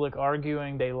the public,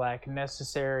 arguing they lack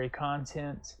necessary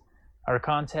context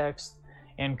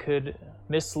and could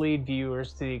mislead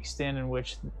viewers to the extent in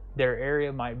which their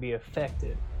area might be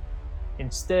affected.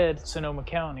 Instead, Sonoma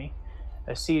County,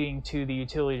 acceding to the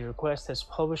utility's request, has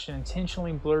published an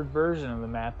intentionally blurred version of the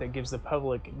map that gives the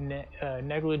public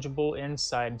negligible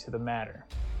insight into the matter.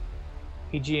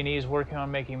 PG&E is working on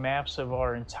making maps of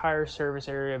our entire service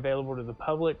area available to the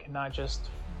public, not just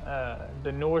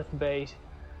the North Bay.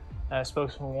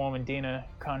 Spokeswoman Dina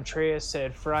Contreras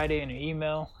said Friday in an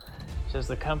email, says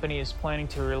the company is planning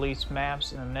to release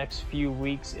maps in the next few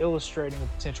weeks illustrating the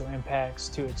potential impacts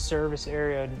to its service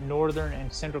area, Northern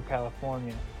and Central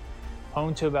California,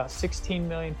 home to about 16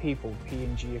 million people,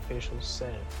 P&G officials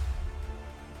said.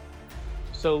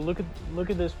 So look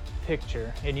at this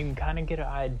picture, and you can kind of get an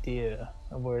idea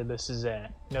of where this is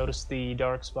at. Notice the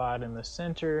dark spot in the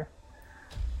center.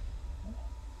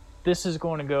 This is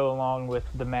going to go along with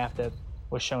the map that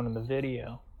was shown in the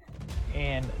video,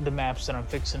 and the maps that I'm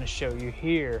fixing to show you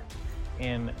here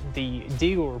in the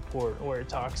Deagle report, where it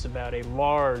talks about a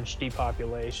large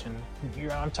depopulation.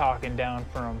 I'm talking down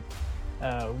from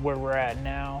where we're at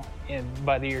now, and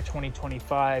by the year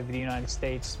 2025, the United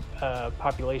States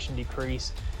population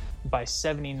decrease by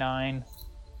 79%,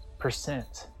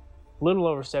 little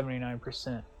over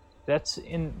 79%. That's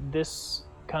in this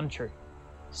country,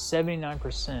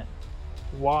 79%.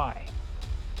 Why?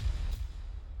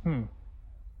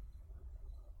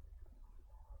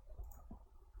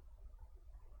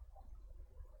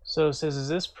 So it says, is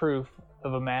this proof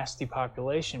of a mass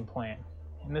depopulation plan?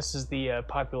 And this is the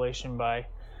population by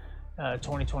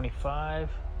 2025.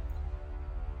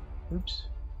 Oops.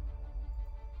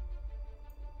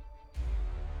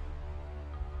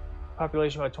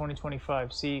 Population by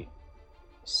 2025. See,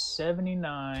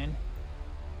 79,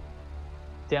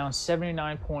 down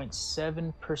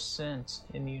 79.7%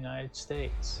 in the United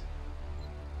States.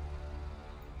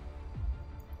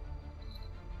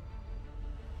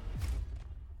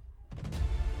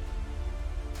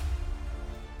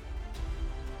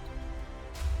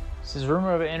 This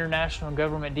rumor of an international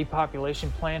government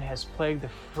depopulation plan has plagued the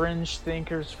fringe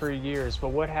thinkers for years,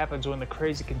 but what happens when the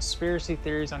crazy conspiracy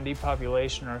theories on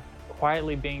depopulation are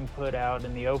quietly being put out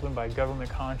in the open by government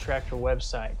contractor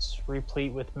websites,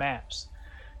 replete with maps?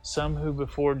 Some who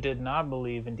before did not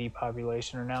believe in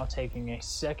depopulation are now taking a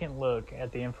second look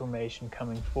at the information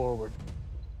coming forward.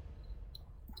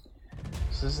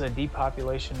 So this is a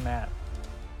depopulation map,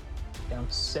 down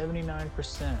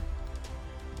 79%.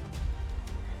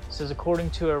 It says,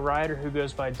 according to a writer who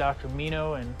goes by Dr.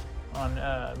 Mino and on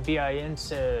BIN,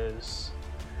 says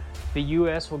the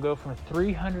U.S. will go from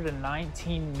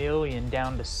 319 million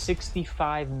down to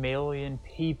 65 million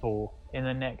people in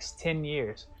the next 10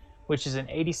 years, which is an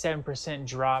 87%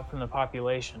 drop from the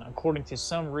population, according to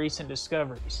some recent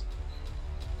discoveries.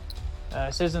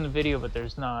 It says in the video, but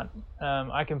there's not.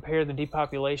 I compare the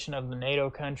depopulation of the NATO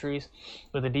countries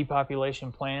with the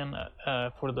depopulation plan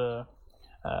for the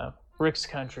BRICS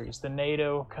countries. The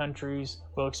NATO countries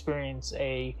will experience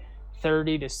a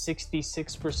 30 to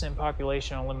 66%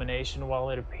 population elimination, while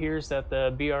it appears that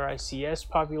the BRICS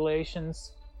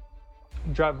populations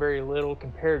drop very little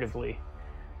comparatively.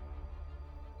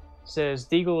 It says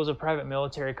Deagle is a private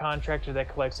military contractor that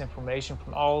collects information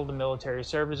from all of the military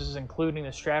services, including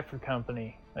the Stratford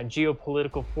Company, a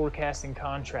geopolitical forecasting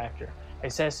contractor.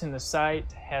 Assessing the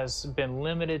site has been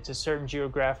limited to certain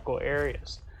geographical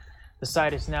areas. The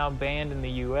site is now banned in the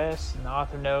U.S., and the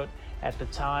author note, At the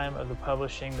time of the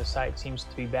publishing, the site seems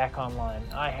to be back online.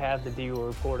 I have the dealer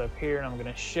report up here, and I'm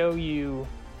going to show you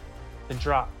the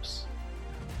drops.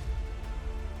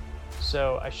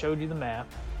 So I showed you the map.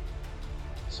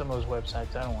 Some of those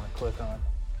websites I don't want to click on.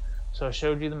 So I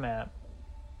showed you the map.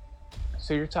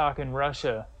 So you're talking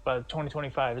Russia by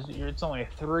 2025, it's only a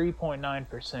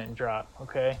 3.9% drop,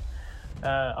 okay?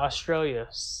 Australia,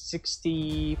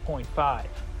 60.5.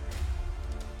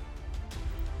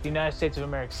 The United States of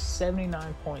America,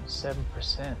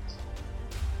 79.7%.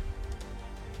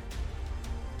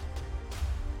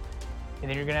 And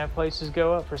then you're gonna have places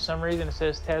go up. For some reason it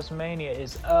says Tasmania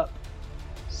is up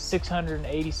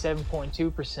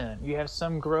 687.2%. You have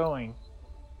some growing,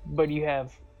 but you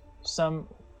have some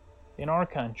in our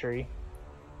country,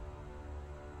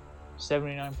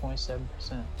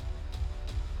 79.7%.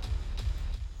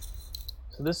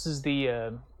 So this is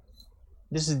Deagle.com.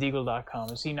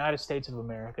 It's the United States of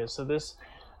America. So this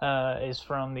is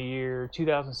from the year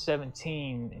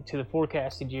 2017 to the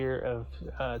forecasted year of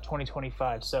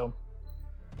 2025. So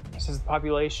it says the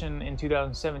population in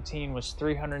 2017 was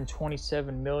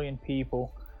 327 million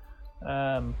people.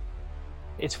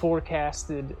 It's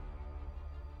forecasted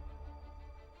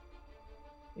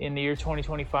in the year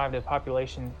 2025 the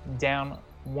population down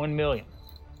 1 million.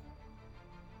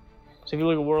 So if you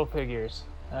look at world figures,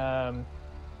 the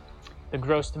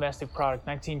gross domestic product,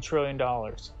 $19 trillion,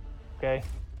 okay?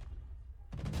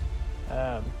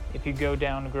 If you go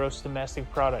down to gross domestic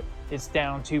product, it's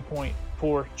down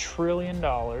 $2.4 trillion.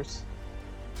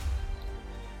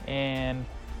 And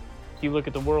if you look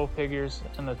at the world figures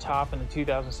on the top in the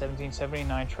 2017,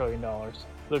 $79 trillion.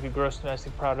 Look at gross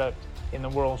domestic product in the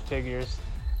world figures,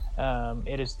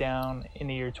 it is down in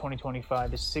the year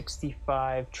 2025 to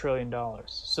 $65 trillion.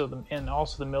 So and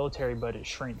also the military budget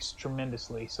shrinks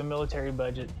tremendously. So military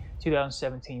budget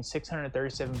 2017,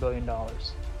 $637 billion.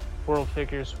 World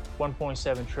figures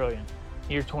 1.7 trillion.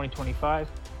 Year 2025,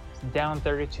 it's down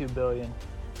 32 billion.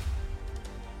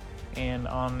 And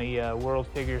on the world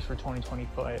figures for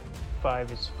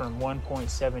 2025, it's from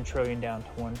 1.7 trillion down to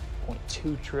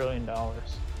 $1.2 trillion.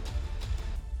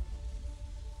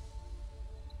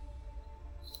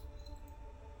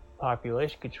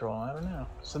 Population control, I don't know.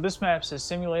 So this map says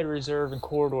simulate reserve and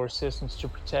corridor systems to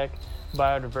protect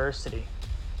biodiversity.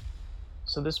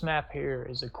 So this map here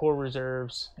is the core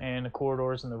reserves and the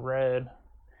corridors in the red.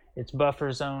 It's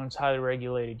buffer zones, highly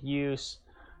regulated use,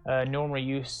 normal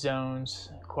use zones,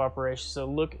 cooperation. So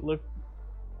look,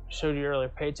 showed you earlier,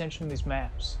 pay attention to these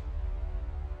maps.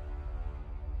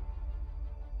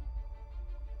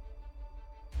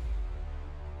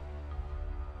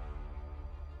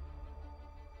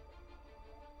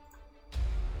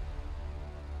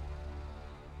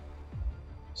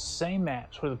 Same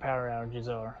maps where the power outages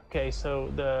are. Okay,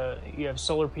 so you have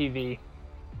solar PV.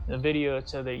 The video, it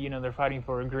said that they're fighting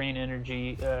for a green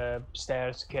energy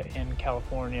status in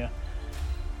California.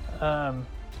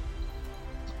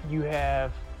 You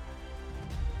have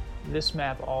this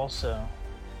map also.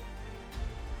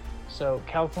 So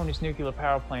California's nuclear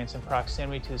power plants in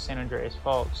proximity to the San Andreas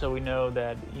Fault. So we know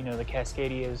that the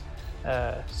Cascadia's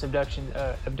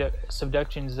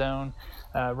subduction zone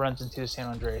runs into the San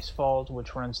Andreas Fault,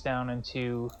 which runs down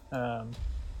into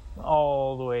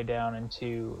all the way down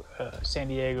into San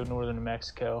Diego, northern New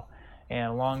Mexico. And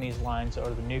along these lines are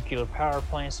the nuclear power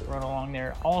plants that run along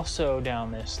there. Also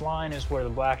down this line is where the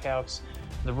blackouts,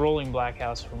 the rolling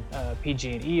blackouts from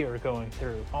PG&E are going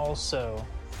through. Also,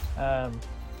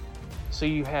 so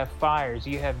you have fires,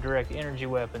 you have direct energy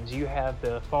weapons, you have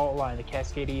the fault line, the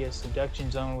Cascadia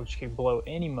subduction zone, which could blow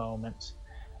any moment.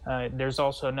 There's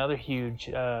also another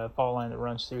huge fault line that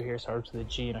runs through here, starts with a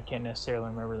G, and I can't necessarily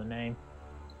remember the name.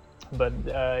 But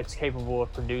it's capable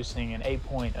of producing an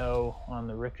 8.0 on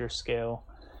the Richter scale,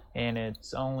 and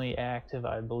it's only active,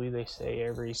 I believe they say,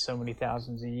 every so many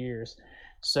thousands of years.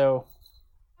 So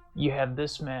you have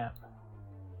this map.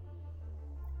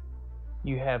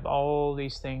 You have all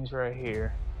these things right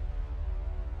here.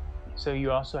 So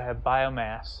you also have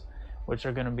biomass, which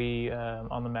are going to be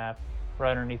on the map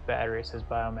right underneath battery. It says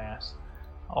biomass.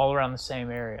 All around the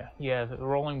same area. You have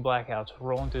rolling blackouts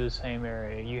rolling through the same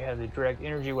area. You have the direct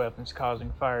energy weapons causing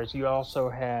fires. You also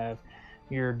have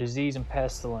your disease and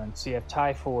pestilence. You have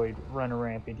typhoid running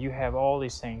rampant. You have all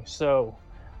these things. So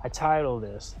I titled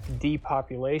this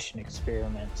Depopulation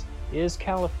Experiment. Is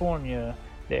California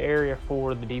the area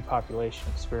for the depopulation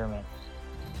experiment?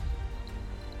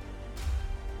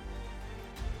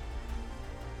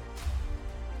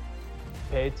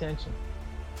 Pay attention.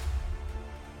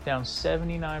 Down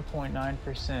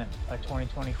 79.9% by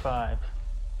 2025.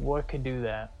 What could do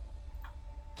that?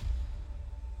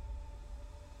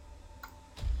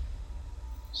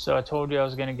 So I told you I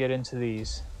was going to get into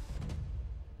these.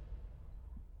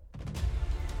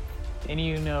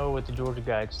 Any of you know what the Georgia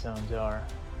Guidestones are?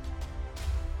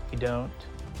 If you don't,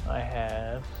 I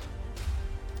have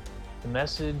the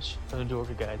message of the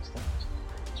Georgia Guidestones.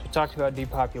 So we talked about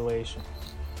depopulation.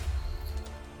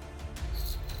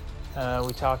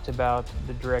 We talked about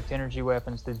the direct energy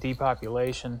weapons, the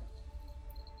depopulation.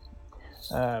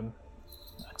 I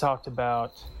talked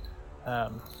about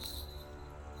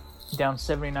down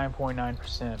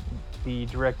 79.9%, the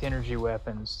direct energy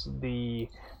weapons, the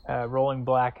rolling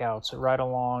blackouts right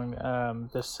along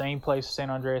the same place the San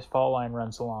Andreas fault line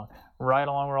runs along, right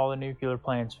along where all the nuclear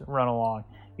plants run along.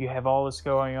 You have all this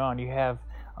going on. You have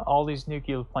all these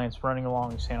nuclear plants running along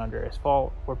the San Andreas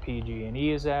fault where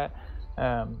PG&E is at,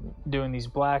 doing these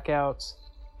blackouts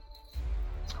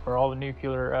where all the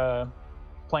nuclear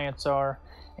plants are.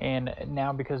 And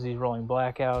now, because of these rolling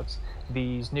blackouts,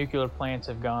 these nuclear plants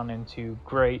have gone into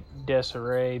great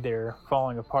disarray. They're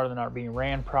falling apart. They're not being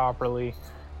ran properly.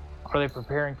 Are they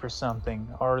preparing for something?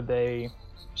 Are they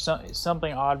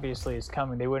something obviously is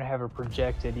coming? They wouldn't have a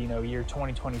projected, year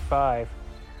 2025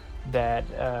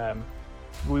 that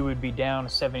we would be down to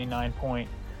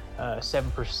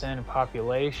 79.7% of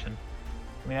population.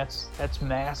 I mean, that's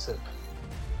massive.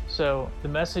 So the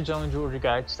message on the Georgia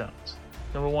Guidestones.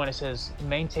 Number one, it says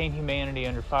maintain humanity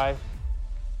under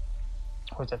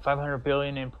 500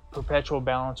 billion in perpetual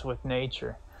balance with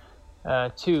nature.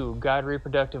 2, guide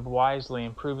reproductive wisely,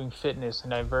 improving fitness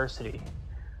and diversity.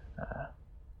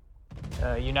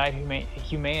 Unite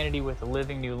humanity with a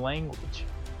living new language.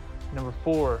 Number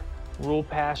 4, rule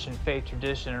passion, faith,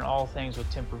 tradition, and all things with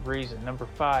tempered reason. Number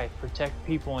 5, protect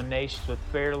people and nations with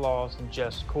fair laws and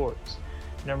just courts.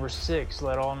 Number 6,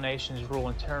 let all nations rule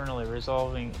internally,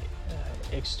 resolving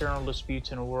external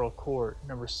disputes in a world court.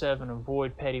 Number 7,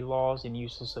 avoid petty laws and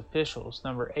useless officials.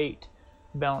 Number 8,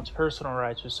 balance personal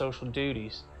rights with social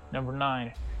duties. Number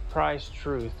 9, prize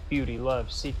truth, beauty,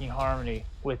 love, seeking harmony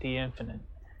with the infinite.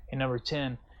 And number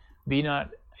 10, be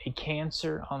not a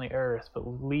cancer on the earth,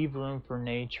 but leave room for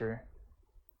nature.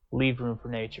 Leave room for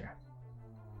nature.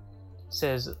 It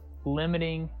says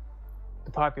limiting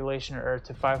the population of Earth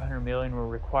to 500 million will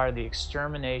require the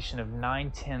extermination of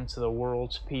 9/10 of the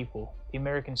world's people. The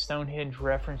American Stonehenge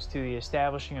reference to the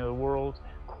establishing of the World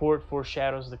Court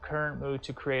foreshadows the current move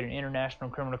to create an international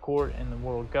criminal court and the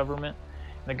world government.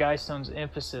 The Guidestone's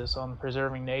emphasis on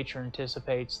preserving nature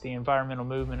anticipates the environmental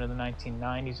movement of the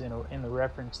 1990s, and the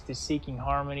reference to seeking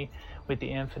harmony with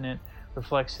the infinite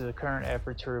reflects the current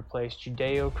effort to replace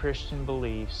Judeo-Christian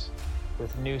beliefs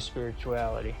with new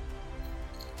spirituality.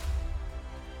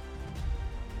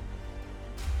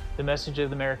 The message of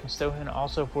the American Stonehenge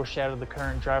also foreshadowed the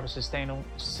current drive of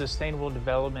sustainable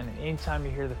development, and anytime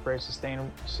you hear the phrase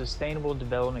sustainable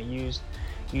development used,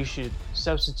 you should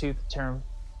substitute the term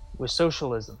with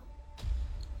socialism.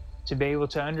 To be able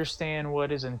to understand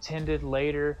what is intended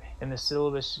later in the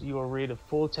syllabus, you will read a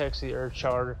full text of the Earth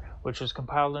Charter, which was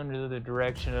compiled under the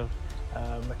direction of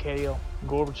Mikhail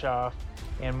Gorbachev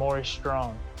and Maurice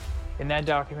Strong. In that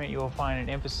document, you will find an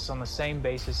emphasis on the same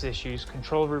basis issues: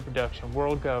 controlled reproduction,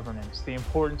 world governance, the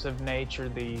importance of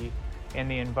nature, and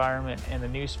the environment, and the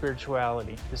new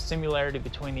spirituality. The similarity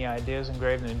between the ideas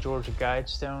engraved in the Georgia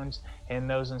Guidestones and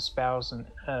those espoused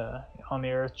on the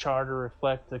Earth Charter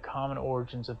reflect the common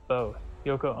origins of both.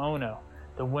 Yoko Ono,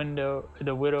 the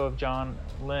widow of John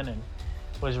Lennon,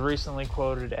 was recently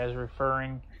quoted as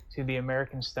referring to the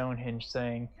American Stonehenge,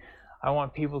 saying, "I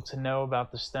want people to know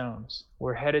about the stones.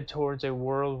 We're headed towards a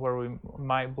world where we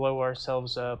might blow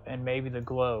ourselves up and maybe the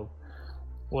globe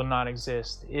will not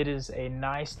exist. It is a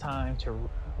nice time to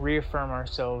reaffirm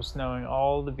ourselves, knowing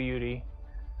all the beauty,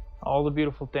 all the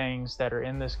beautiful things that are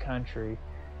in this country,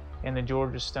 and the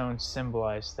Georgia stones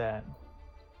symbolize that."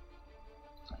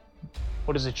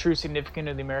 What is the true significance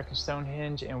of the American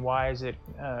Stonehenge, and why is it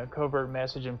covert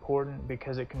message important?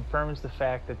 Because it confirms the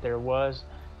fact that there was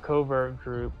covert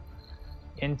group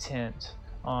intent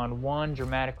on 1,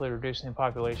 dramatically reducing the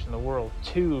population of the world,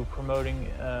 2, promoting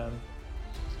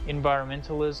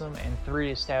environmentalism, and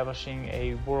 3, establishing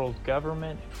a world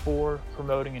government, 4,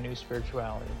 promoting a new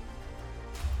spirituality.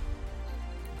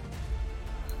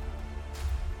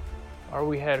 Are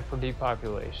we headed for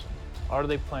depopulation? Are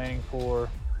they planning for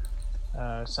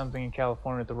something in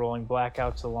California with the rolling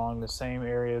blackouts along the same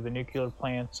area the nuclear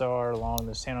plants are, along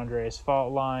the San Andreas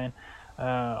fault line?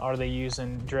 Are they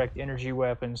using direct energy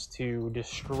weapons to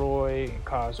destroy and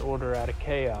cause order out of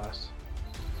chaos?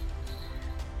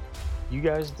 You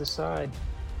guys decide.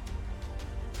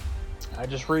 I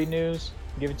just read news,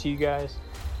 give it to you guys.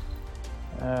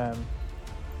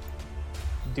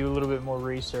 Do a little bit more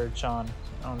research on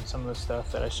on some of the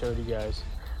stuff that I showed you guys.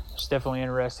 It's definitely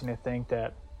interesting to think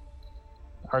that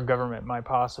our government might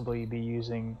possibly be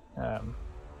using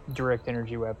direct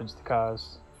energy weapons to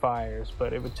cause fires,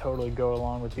 but it would totally go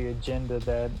along with the agenda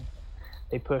that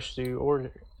they push through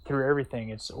everything.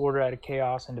 It's order out of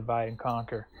chaos and divide and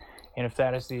conquer. And if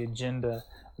that is the agenda,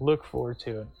 look forward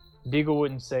to it. Deagle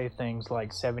wouldn't say things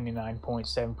like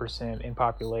 79.7% in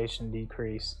population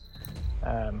decrease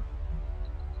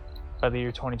by the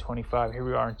year 2025. Here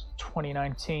we are in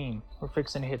 2019. We're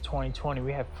fixing to hit 2020.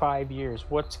 We have 5 years.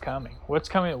 What's coming? What's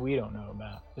coming that we don't know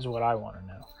about is what I want to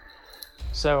know.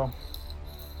 So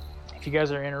if you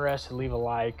guys are interested, leave a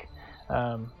like.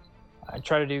 I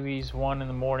try to do these one in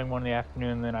the morning, one in the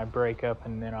afternoon, and then I break up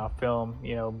and then I'll film,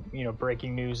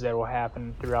 breaking news that will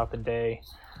happen throughout the day.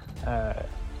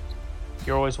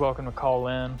 You're always welcome to call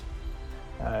in,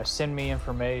 send me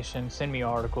information, send me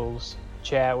articles,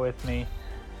 chat with me.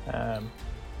 But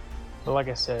like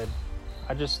I said,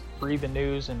 I just read the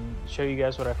news and show you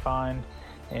guys what I find.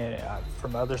 And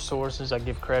from other sources, I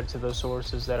give credit to those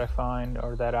sources that I find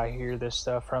or that I hear this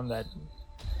stuff from that,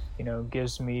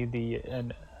 gives me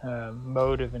the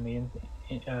motive and the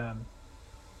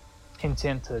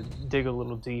intent to dig a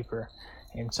little deeper.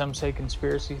 And some say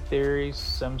conspiracy theories,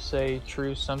 some say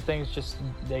truth, some things just,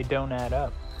 they don't add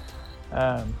up.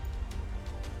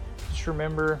 Just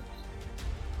remember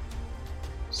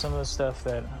some of the stuff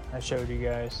that I showed you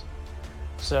guys.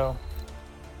 So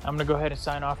I'm gonna go ahead and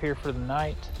sign off here for the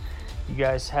night. You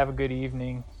guys have a good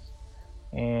evening,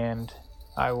 and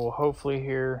I will hopefully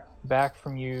hear back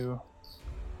from you,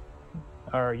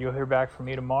 or you'll hear back from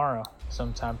me tomorrow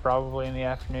sometime, probably in the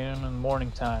afternoon and the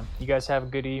morning time. You guys have a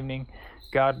good evening.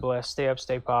 God bless. Stay up,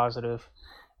 stay positive,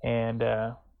 and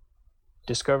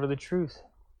discover the truth.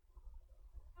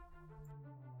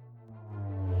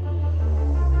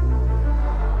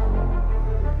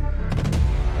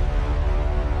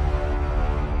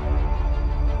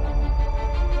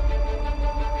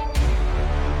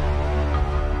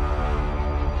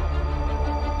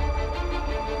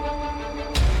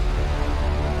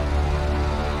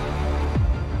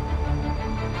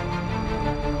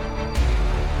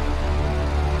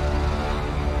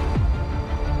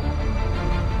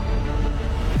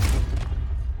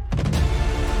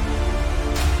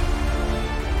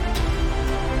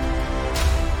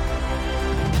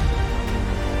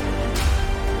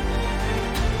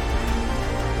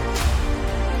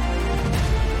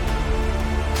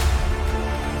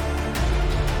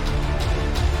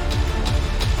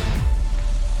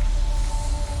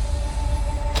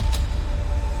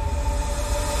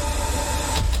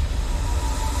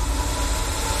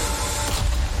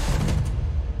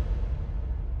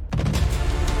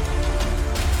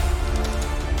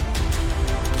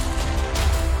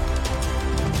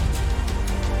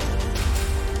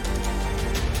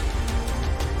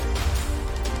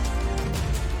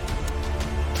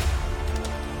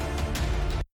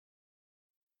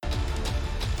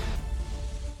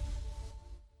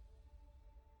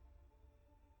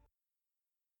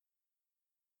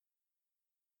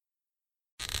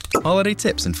 Holiday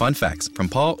tips and fun facts from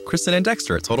Paul, Kristen, and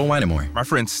Dexter at Total Wine & More. My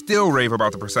friends still rave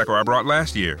about the Prosecco I brought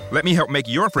last year. Let me help make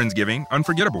your Friendsgiving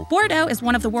unforgettable. Bordeaux is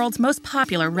one of the world's most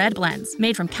popular red blends,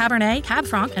 made from Cabernet, Cab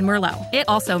Franc, and Merlot. It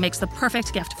also makes the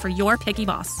perfect gift for your picky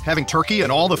boss. Having turkey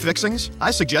and all the fixings? I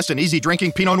suggest an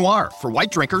easy-drinking Pinot Noir. For white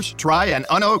drinkers, try an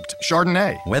unoaked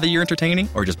Chardonnay. Whether you're entertaining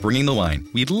or just bringing the wine,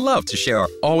 we'd love to share our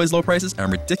always low prices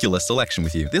and ridiculous selection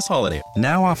with you this holiday.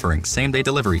 Now offering same-day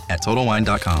delivery at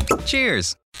TotalWine.com.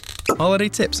 Cheers! Holiday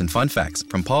tips and fun facts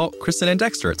from Paul, Kristen, and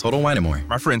Dexter at Total Wine & More.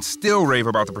 My friends still rave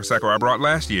about the Prosecco I brought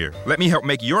last year. Let me help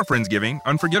make your Friendsgiving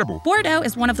unforgettable. Bordeaux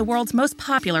is one of the world's most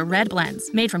popular red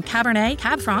blends, made from Cabernet,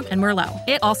 Cab Franc, and Merlot.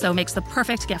 It also makes the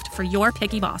perfect gift for your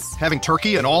picky boss. Having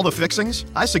turkey and all the fixings?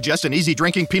 I suggest an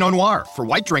easy-drinking Pinot Noir. For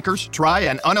white drinkers, try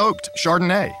an unoaked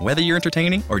Chardonnay. Whether you're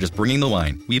entertaining or just bringing the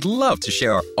wine, we'd love to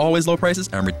share our always low prices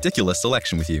and ridiculous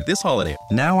selection with you this holiday.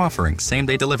 Now offering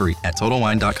same-day delivery at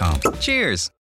TotalWine.com. Cheers!